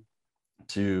opportunity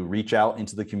to reach out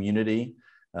into the community.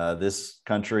 This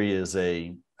country is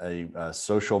a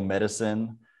social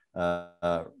medicine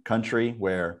country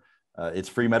where it's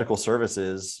free medical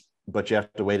services, but you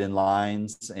have to wait in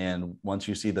lines. And once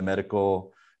you see the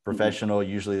medical professional,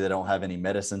 usually they don't have any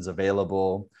medicines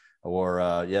available,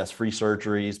 or yes, free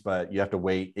surgeries, but you have to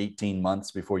wait 18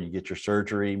 months before you get your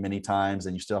surgery many times,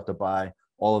 and you still have to buy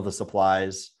all of the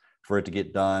supplies for it to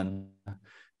get done.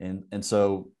 And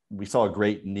so we saw a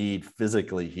great need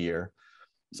physically here.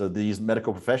 So these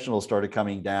medical professionals started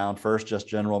coming down, first just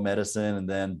general medicine, and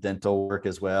then dental work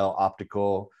as well,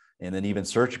 optical, and then even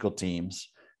surgical teams.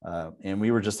 And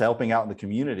we were just helping out in the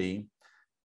community.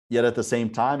 Yet at the same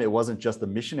time, it wasn't just the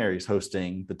missionaries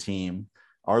hosting the team.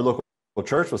 Our local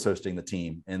church was hosting the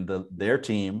team, and their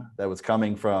team that was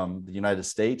coming from the United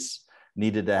States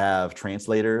needed to have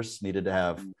translators, needed to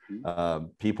have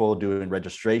people doing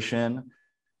registration,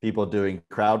 people doing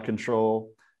crowd control,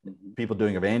 people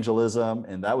doing evangelism,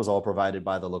 and that was all provided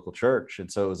by the local church.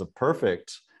 And so it was a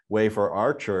perfect way for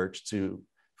our church to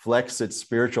flex its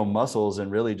spiritual muscles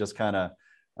and really just kind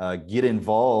of get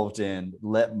involved and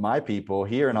let my people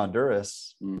here in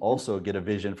Honduras also get a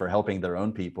vision for helping their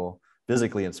own people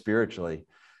physically and spiritually.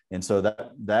 And so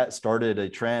that started a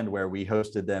trend where we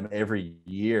hosted them every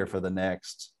year for the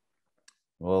next,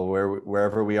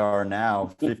 wherever we are now,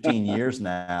 15 years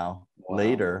now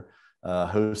later,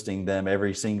 hosting them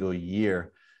every single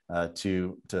year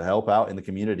to help out in the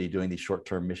community doing these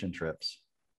short-term mission trips.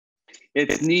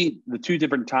 It's neat. The two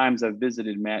different times I've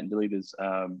visited Matt and Delita's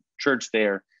church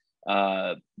there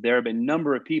have been a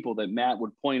number of people that Matt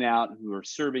would point out who are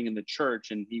serving in the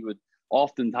church, and he would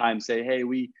oftentimes say, hey,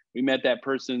 we met that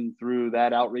person through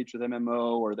that outreach with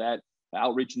MMO or that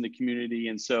outreach in the community.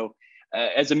 And so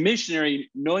as a missionary,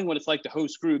 knowing what it's like to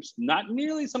host groups, not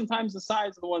nearly sometimes the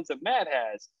size of the ones that Matt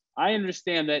has, I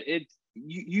understand that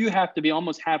you have to be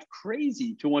almost half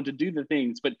crazy to want to do the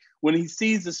things. But when he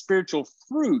sees the spiritual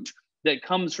fruit that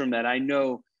comes from that, I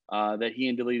know that he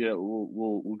and Delita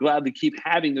will gladly keep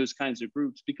having those kinds of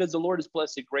groups because the Lord has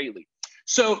blessed it greatly.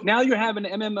 So now you're having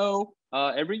an MMO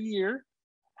every year.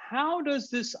 How does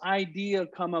this idea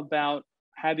come about,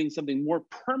 having something more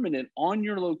permanent on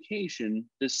your location,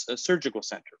 this surgical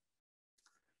center?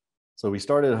 So we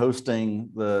started hosting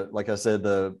like I said,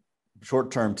 the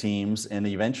short-term teams, and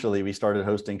eventually we started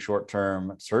hosting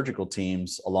short-term surgical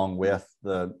teams along with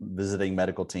the visiting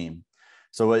medical team.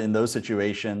 So in those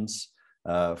situations,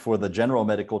 for the general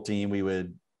medical team, we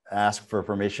would ask for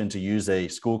permission to use a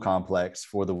school complex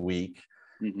for the week.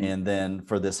 And then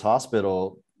for this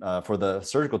hospital, for the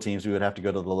surgical teams, we would have to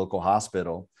go to the local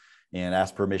hospital and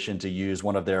ask permission to use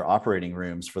one of their operating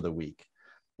rooms for the week.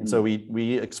 And so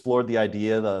we explored the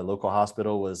idea. The local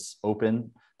hospital was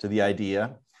open to the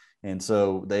idea. And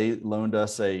so they loaned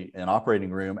us an operating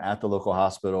room at the local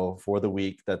hospital for the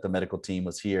week that the medical team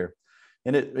was here.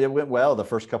 And it went well. The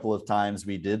first couple of times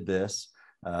we did this,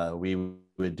 we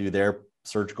would do their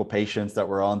surgical patients that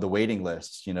were on the waiting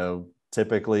list,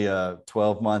 typically a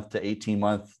 12-month to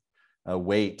 18-month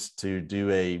wait to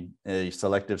do a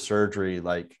selective surgery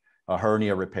like a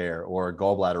hernia repair or a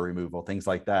gallbladder removal, things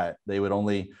like that. They would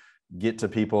only get to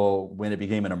people when it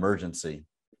became an emergency.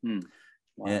 Wow.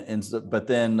 But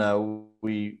then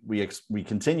we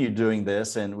continued doing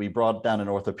this, and we brought down an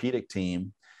orthopedic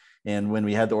team. And when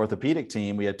we had the orthopedic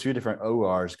team, we had two different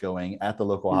ORs going at the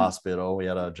local hospital. We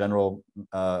had a general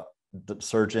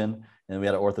surgeon, and we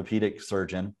had an orthopedic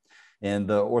surgeon. And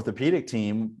the orthopedic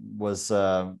team was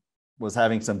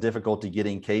having some difficulty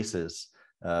getting cases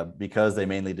because they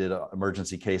mainly did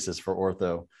emergency cases for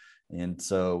ortho. And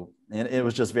it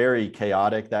was just very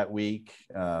chaotic that week.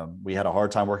 We had a hard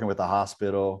time working with the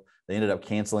hospital. They ended up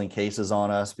canceling cases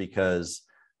on us because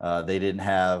They didn't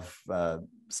have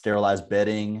sterilized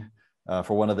bedding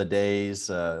for one of the days.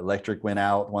 Electric went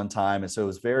out one time. And so it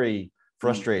was very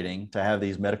frustrating to have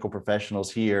these medical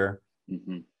professionals here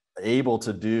able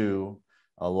to do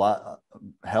a lot,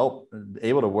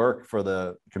 able to work for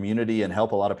the community and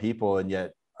help a lot of people, and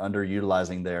yet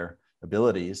underutilizing their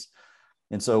abilities.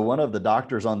 And so one of the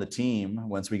doctors on the team,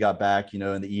 once we got back,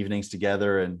 in the evenings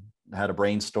together and had a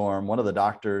brainstorm, one of the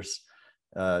doctors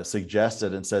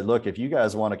suggested and said, look, if you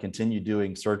guys want to continue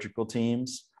doing surgical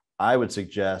teams, I would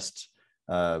suggest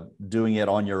doing it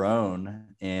on your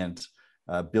own and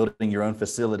building your own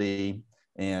facility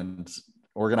and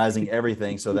organizing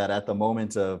everything so that at the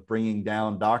moment of bringing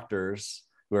down doctors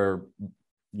who are,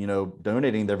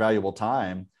 donating their valuable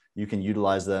time, you can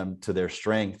utilize them to their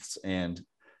strengths, and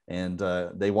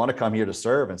they want to come here to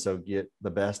serve. And so get the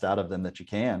best out of them that you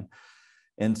can.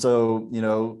 And so,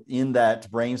 in that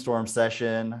brainstorm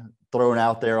session thrown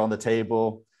out there on the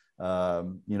table,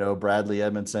 Bradley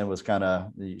Edmondson was kind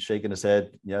of shaking his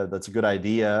head. Yeah, that's a good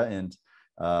idea. And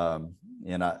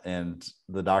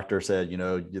the doctor said,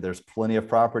 there's plenty of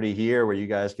property here where you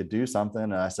guys could do something.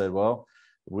 And I said, well,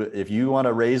 if you want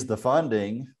to raise the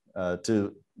funding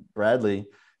to Bradley,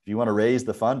 if you want to raise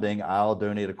the funding, I'll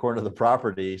donate a quarter of the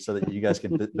property so that you guys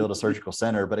can build a surgical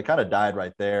center. But it kind of died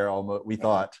right there. Almost, we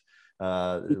thought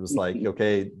it was like,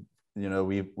 okay,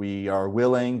 we are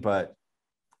willing, but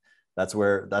that's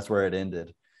where it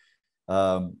ended.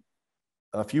 A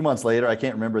few months later, I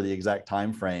can't remember the exact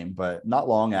time frame, but not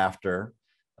long after,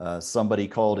 somebody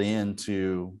called in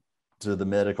to the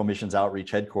Medical Missions Outreach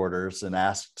headquarters and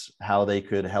asked how they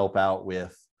could help out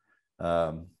with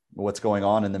what's going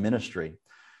on in the ministry.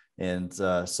 And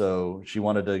so she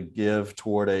wanted to give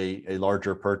toward a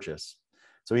larger purchase.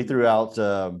 So he threw out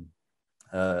a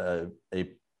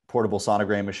portable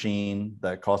sonogram machine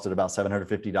that costed about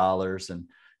 $750 and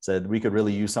said we could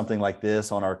really use something like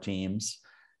this on our teams.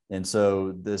 And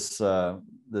so this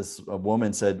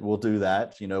woman said, we'll do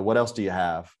that. What else do you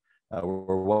have?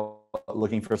 We're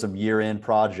looking for some year-end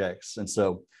projects. And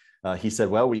so he said,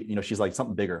 well, she's like,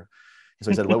 something bigger. So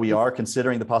he said, well, we are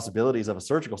considering the possibilities of a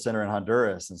surgical center in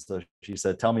Honduras. And so she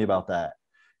said, tell me about that.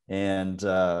 And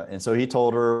so he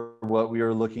told her what we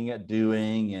were looking at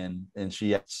doing, and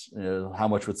she asked, how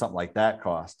much would something like that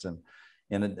cost?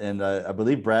 And I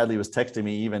believe Bradley was texting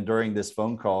me even during this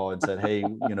phone call and said, hey,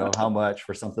 how much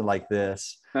for something like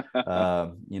this?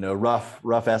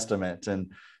 Rough estimate.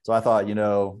 And so I thought,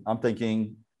 I'm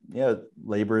thinking,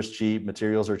 labor is cheap,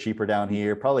 materials are cheaper down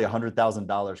here. Probably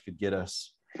 $100,000 could get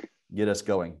us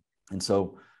going. And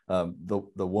so the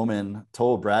woman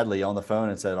told Bradley on the phone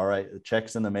and said, all right, the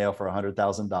check's in the mail for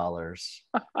 $100,000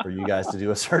 for you guys to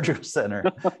do a surgical center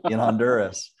in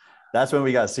Honduras. That's when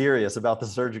we got serious about the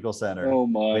surgical center. Oh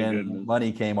my when goodness.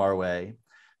 Money came our way,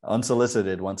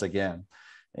 unsolicited once again.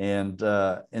 And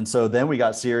so then we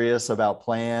got serious about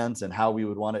plans and how we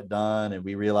would want it done. And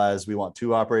we realized we want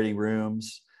 2 operating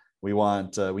rooms. We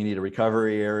need a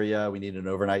recovery area. We need an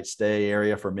overnight stay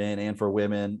area for men and for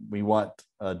women. We want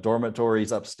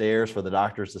dormitories upstairs for the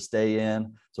doctors to stay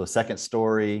in. So a second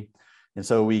story. And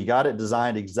so we got it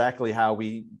designed exactly how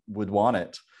we would want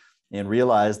it, and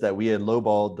realized that we had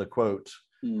lowballed the quote,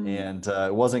 and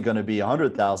it wasn't going to be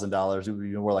 $100,000. It would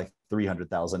be more like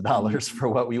 $300,000 for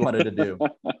what we wanted to do.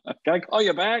 Can I call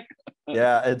you back?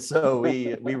 Yeah. And so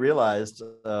we realized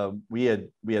we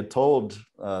had told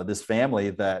this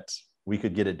family that we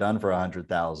could get it done for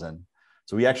 $100,000.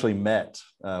 So we actually met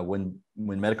when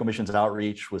Medical Missions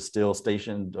Outreach was still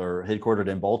stationed or headquartered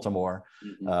in Baltimore.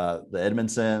 The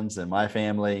Edmondsons and my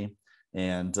family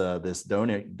and this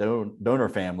donor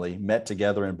family met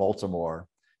together in Baltimore,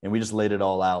 and we just laid it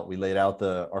all out. We laid out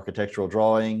the architectural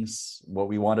drawings, what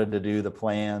we wanted to do, the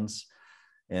plans.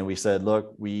 And we said,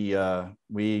 look, we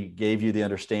gave you the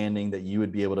understanding that you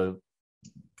would be able to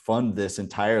fund this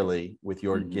entirely with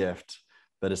your gift,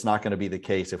 but it's not going to be the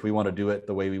case. If we want to do it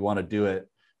the way we want to do it,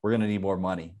 we're going to need more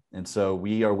money. And so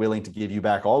we are willing to give you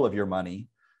back all of your money,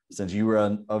 since you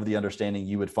were of the understanding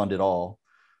you would fund it all.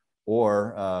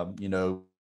 Or,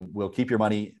 we'll keep your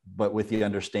money, but with the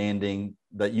understanding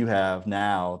that you have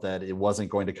now that it wasn't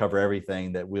going to cover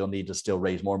everything, that we'll need to still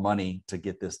raise more money to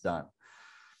get this done.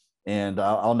 And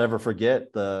I'll never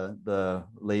forget the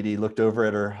lady looked over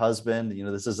at her husband.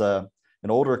 This is an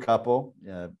older couple,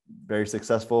 very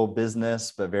successful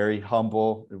business, but very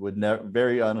humble. It would never,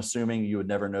 very unassuming. You would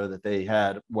never know that they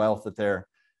had wealth that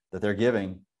they're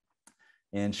giving.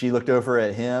 And she looked over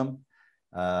at him.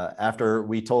 After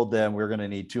we told them we're going to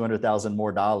need $200,000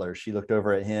 more dollars, she looked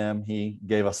over at him. He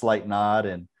gave a slight nod,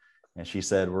 and she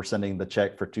said, "We're sending the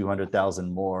check for $200,000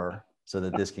 more so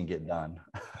that this can get done."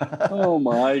 Oh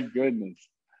my goodness!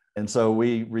 And so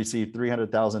we received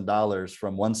 $300,000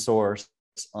 from one source,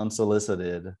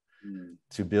 unsolicited,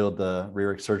 to build the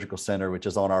Rearick Surgical Center, which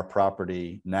is on our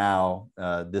property now.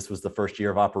 This was the first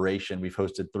year of operation. We've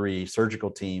hosted 3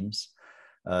 surgical teams,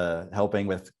 helping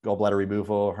with gallbladder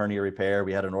removal, hernia repair.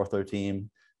 We had an ortho team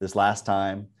this last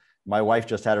time. My wife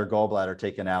just had her gallbladder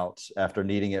taken out after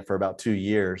needing it for about 2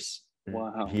 years.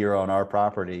 Wow. Here on our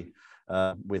property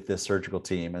with this surgical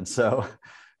team. And so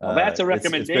well, that's a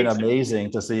recommendation. It's been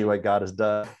amazing to see what God has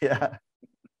done. Yeah.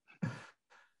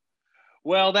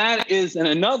 Well, that is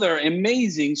another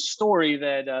amazing story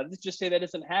that let's just say that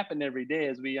doesn't happen every day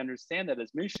as we understand that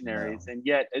as missionaries. No. And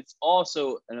yet it's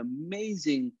also an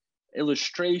amazing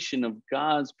illustration of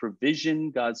God's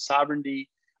provision, God's sovereignty.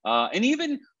 And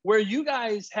even where you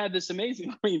guys had this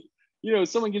amazing, I mean, you know,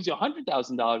 someone gives you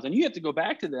 $100,000 and you have to go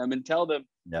back to them and tell them,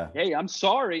 hey, I'm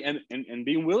sorry, and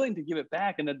being willing to give it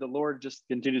back. And then the Lord just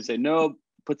continues to say, no,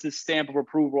 puts his stamp of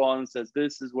approval on and says,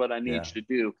 this is what I need you to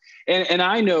do. And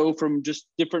I know from just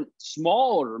different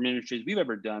smaller ministries we've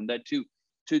ever done that to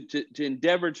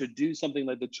endeavor to do something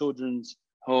like the children's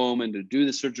home and to do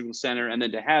the surgical center and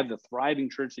then to have the thriving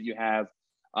church that you have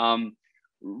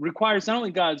requires not only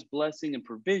God's blessing and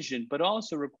provision, but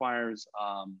also requires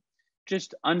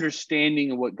just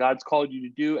understanding of what God's called you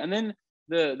to do. And then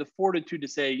the fortitude to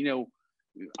say, you know,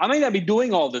 I may not be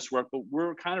doing all this work, but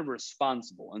we're kind of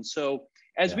responsible. And so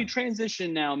as we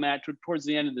transition now, Matt, towards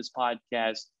the end of this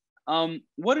podcast,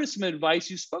 what are some advice?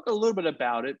 You spoke a little bit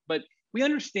about it, but we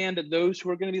understand that those who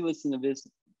are going to be listening to this,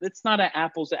 it's not an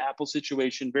apples to apples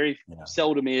situation. Very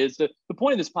seldom is. The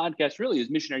point of this podcast really is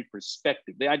missionary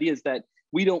perspective. The idea is that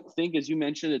we don't think, as you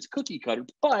mentioned, it's cookie cutter,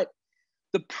 but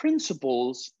the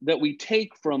principles that we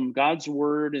take from God's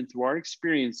word and through our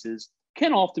experiences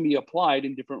can often be applied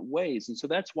in different ways. And so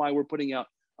that's why we're putting out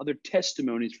other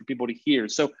testimonies for people to hear.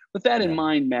 So with that in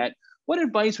mind, Matt, what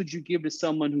advice would you give to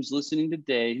someone who's listening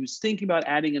today, who's thinking about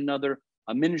adding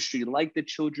a ministry like the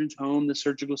children's home, the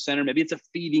surgical center, maybe it's a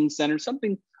feeding center,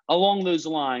 something along those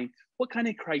lines? What kind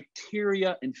of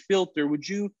criteria and filter would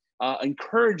you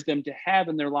encourage them to have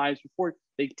in their lives before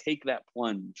they take that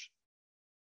plunge?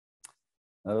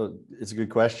 Oh, it's a good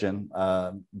question.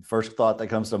 First thought that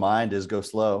comes to mind is go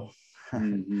slow.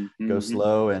 Go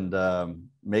slow and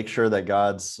make sure that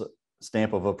God's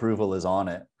stamp of approval is on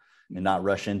it and not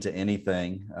rush into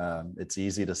anything. It's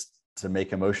easy to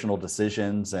make emotional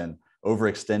decisions and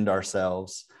overextend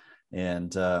ourselves.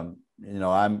 And, you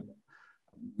know,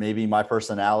 maybe my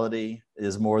personality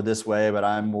is more this way, but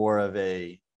I'm more of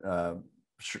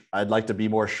I'd like to be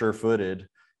more sure-footed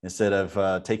instead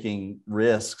of taking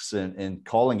risks and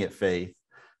calling it faith.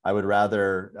 I would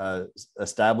rather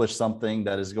establish something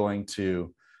that is going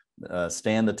to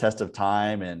stand the test of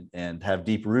time and have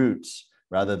deep roots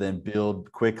rather than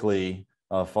build quickly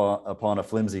upon a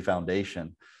flimsy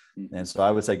foundation. And so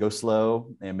I would say go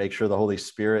slow and make sure the Holy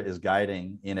Spirit is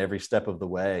guiding in every step of the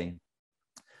way.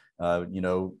 You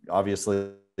know, obviously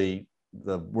the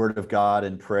Word of God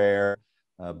and prayer,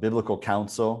 biblical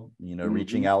counsel, you know,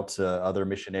 reaching out to other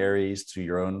missionaries, to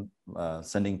your own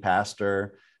sending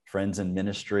pastor, friends in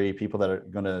ministry, people that are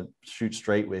going to shoot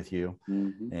straight with you,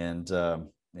 and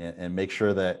make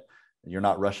sure that you're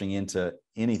not rushing into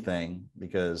anything,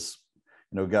 because,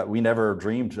 you know, God, we never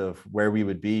dreamed of where we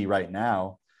would be right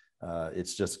now.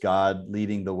 It's just God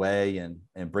leading the way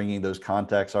and bringing those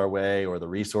contacts our way, or the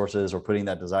resources, or putting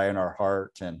that desire in our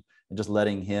heart, and just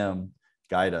letting Him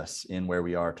guide us in where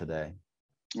we are today.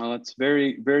 Well, it's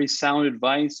very, very sound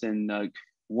advice, and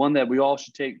one that we all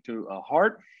should take to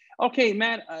heart. Okay,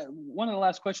 Matt, one of the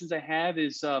last questions I have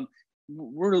is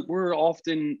we're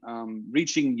often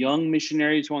reaching young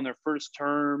missionaries who are on their first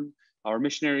term, or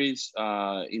missionaries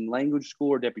in language school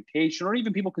or deputation, or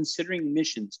even people considering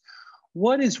missions.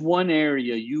 What is one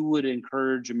area you would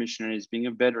encourage a missionary, as being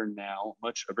a veteran now,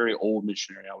 a very old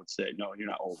missionary, I would say? No, you're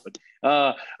not old,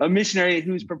 but a missionary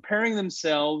who's preparing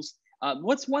themselves.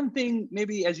 What's one thing,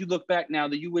 maybe as you look back now,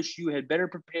 that you wish you had better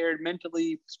prepared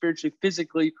mentally, spiritually,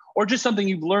 physically, or just something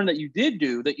you've learned that you did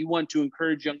do that you want to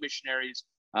encourage young missionaries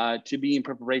to be in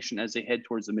preparation as they head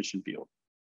towards the mission field?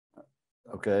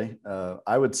 Okay.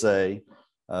 I would say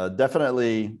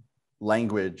definitely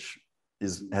language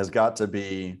has got to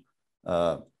be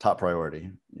top priority.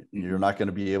 You're not going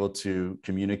to be able to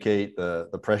communicate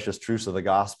the precious truths of the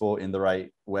gospel in the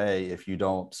right way if you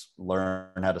don't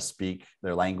learn how to speak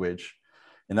their language.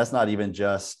 And that's not even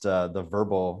just the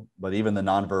verbal, but even the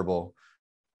nonverbal,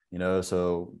 you know.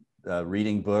 So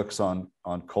reading books on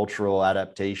cultural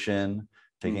adaptation,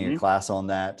 taking a class on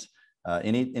that,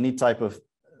 any type of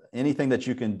anything that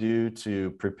you can do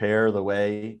to prepare the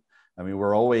way. I mean,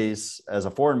 we're always, as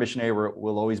a foreign missionary,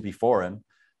 we'll always be foreign.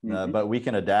 but we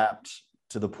can adapt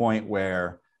to the point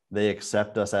where they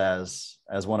accept us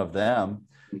as one of them.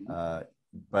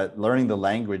 But learning the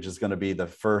language is going to be the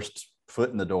first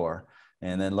foot in the door,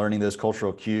 and then learning those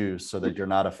cultural cues so that you're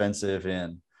not offensive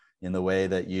in the way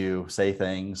that you say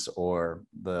things or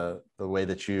the way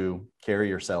that you carry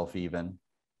yourself even.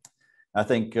 I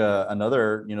think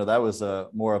another, that was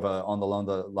more of along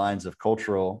the lines of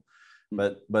cultural,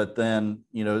 but then,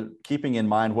 keeping in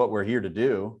mind what we're here to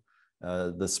do,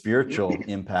 the spiritual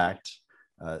impact.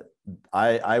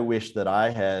 I wish that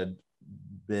I had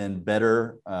been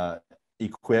better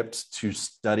equipped to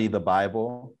study the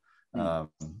Bible,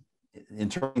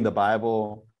 interpreting the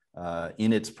Bible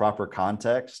in its proper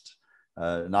context,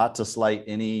 not to slight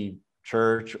any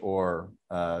church or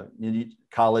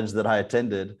college that I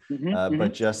attended,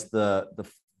 but just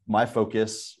my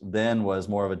focus then was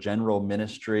more of a general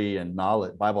ministry and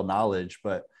Bible knowledge,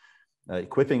 but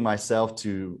equipping myself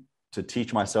to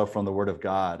teach myself from the Word of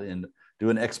God and do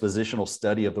an expositional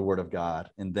study of the Word of God.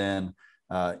 And then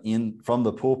from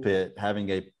the pulpit, having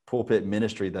a pulpit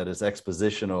ministry that is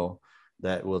expositional,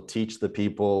 that will teach the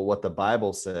people what the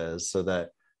Bible says, so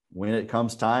that when it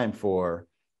comes time for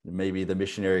maybe the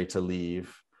missionary to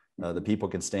leave, the people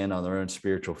can stand on their own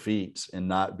spiritual feet and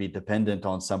not be dependent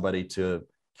on somebody to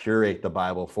curate the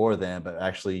Bible for them, but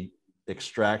actually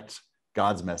extract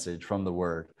God's message from the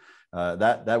Word.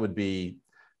 Those would be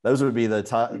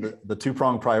the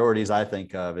two-pronged priorities I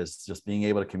think of, is just being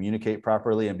able to communicate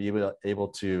properly and be able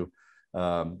to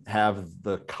have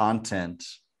the content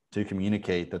to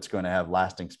communicate that's going to have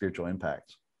lasting spiritual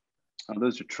impact.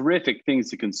 Those are terrific things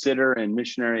to consider. And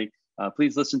missionary,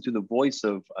 please listen to the voice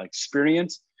of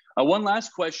experience. One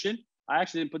last question. I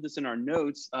actually didn't put this in our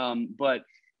notes, but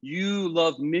you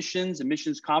love missions and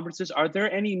missions conferences. Are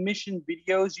there any mission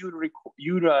videos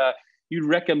you'd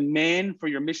recommend for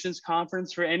your missions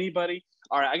conference for anybody?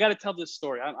 All right, I got to tell this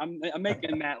story. I'm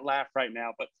making Matt laugh right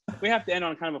now, but we have to end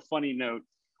on kind of a funny note.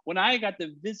 When I got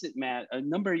to visit Matt a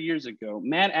number of years ago,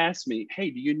 Matt asked me, hey,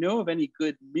 do you know of any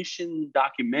good mission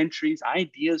documentaries,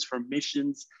 ideas for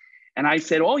missions? And I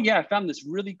said, oh yeah, I found this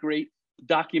really great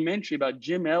documentary about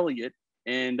Jim Elliot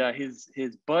and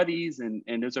his buddies. And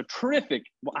there's a terrific,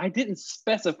 well, I didn't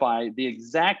specify the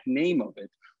exact name of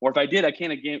it, or if I did, I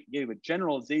kind of gave a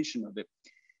generalization of it.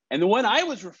 And the one I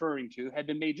was referring to had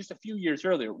been made just a few years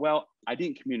earlier. Well, I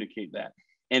didn't communicate that.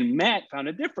 And Matt found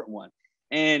a different one.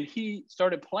 And he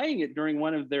started playing it during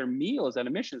one of their meals at a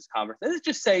missions conference. Let's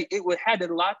just say it had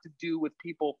a lot to do with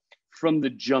people from the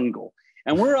jungle.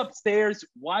 And we're upstairs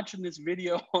watching this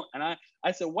video. And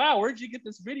I said, wow, where'd you get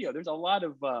this video? There's a lot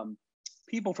of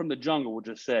people from the jungle, we'll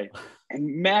just say.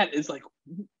 And Matt is like,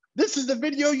 this is the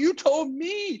video you told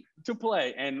me to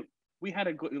play. And we had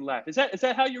a good laugh. Is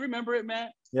that how you remember it,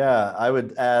 Matt? Yeah, I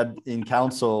would add in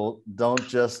counsel, don't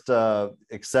just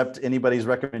accept anybody's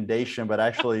recommendation, but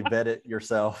actually vet it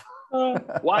yourself.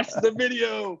 Watch the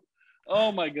video.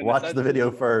 Oh my goodness. Watch the video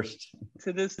first.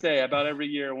 To this day, about every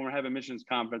year when we're having a missions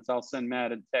conference, I'll send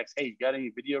Matt a text, hey, you got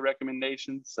any video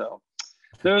recommendations? So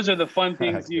those are the fun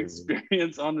things you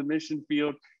experience on the mission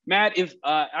field. Matt, if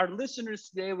our listeners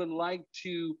today would like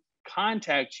to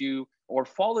contact you or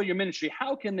follow your ministry,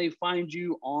 how can they find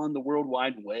you on the World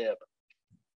Wide Web?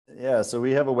 Yeah, so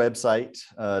we have a website,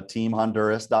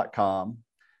 teamhonduras.com.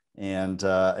 And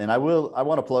I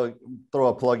want to throw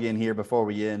a plug in here before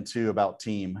we end too about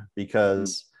team,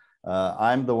 because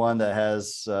I'm the one that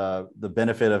has the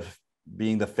benefit of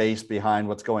being the face behind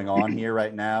what's going on here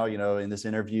right now, in this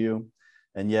interview.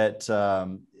 And yet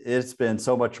it's been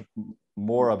so much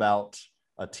more about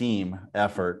a team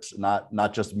effort,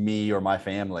 not just me or my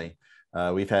family.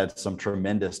 We've had some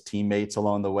tremendous teammates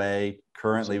along the way.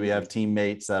 Currently, we have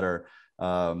teammates that are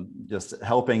just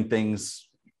helping things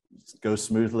go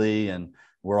smoothly, and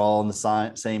we're all in the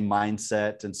same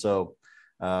mindset. And so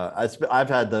I've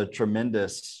had the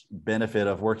tremendous benefit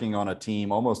of working on a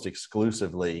team almost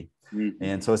exclusively. Mm-hmm.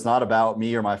 And so it's not about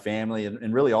me or my family.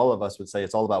 And really all of us would say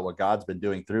it's all about what God's been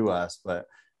doing through us. But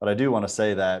I do want to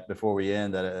say that before we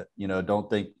end that, don't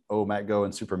think, oh, Matt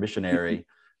Goins Super Missionary.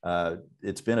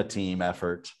 It's been a team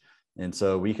effort. And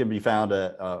so we can be found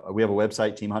we have a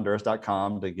website,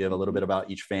 teamhonduras.com, to give a little bit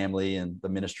about each family and the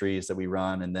ministries that we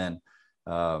run. And then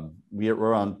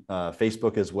we're on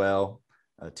Facebook as well,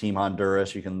 Team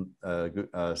Honduras. You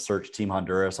can search Team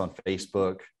Honduras on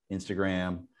Facebook,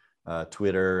 Instagram,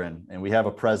 Twitter, and we have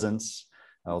a presence,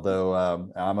 although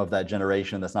I'm of that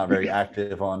generation that's not very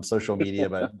active on social media,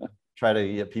 but try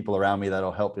to get people around me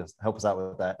that'll help us out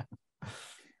with that.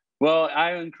 Well,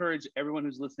 I encourage everyone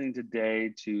who's listening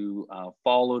today to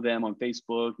follow them on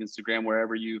Facebook, Instagram,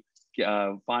 wherever you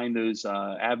find those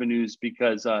avenues,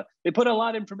 because they put a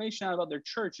lot of information out about their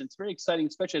church. And it's very exciting,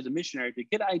 especially as a missionary, to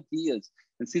get ideas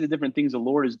and see the different things the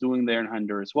Lord is doing there in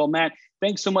Honduras. Well, Matt,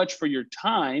 thanks so much for your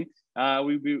time.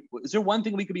 Is there one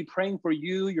thing we could be praying for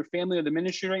you, your family, or the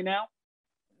ministry right now?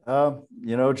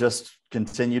 Just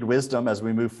continued wisdom as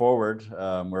we move forward.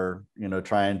 We're,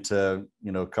 trying to,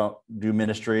 do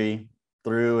ministry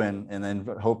through and then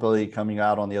hopefully coming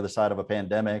out on the other side of a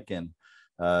pandemic, and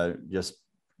just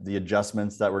the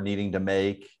adjustments that we're needing to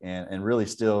make, and really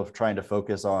still trying to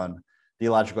focus on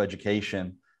theological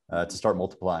education to start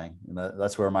multiplying. And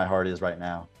that's where my heart is right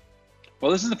now.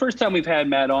 Well, this is the first time we've had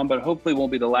Matt on, but hopefully it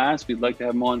won't be the last. We'd like to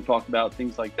have him on and talk about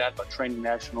things like that, about training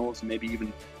nationals, and maybe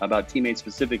even about teammates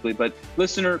specifically. But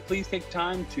listener, please take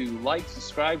time to like,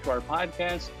 subscribe to our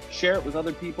podcast, share it with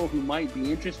other people who might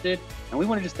be interested. And we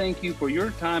want to just thank you for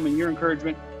your time and your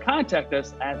encouragement. Contact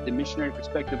us at the Missionary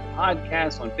Perspective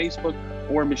Podcast on Facebook,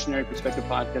 or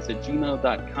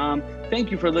missionaryperspectivepodcast@gmail.com.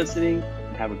 Thank you for listening,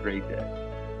 and have a great day.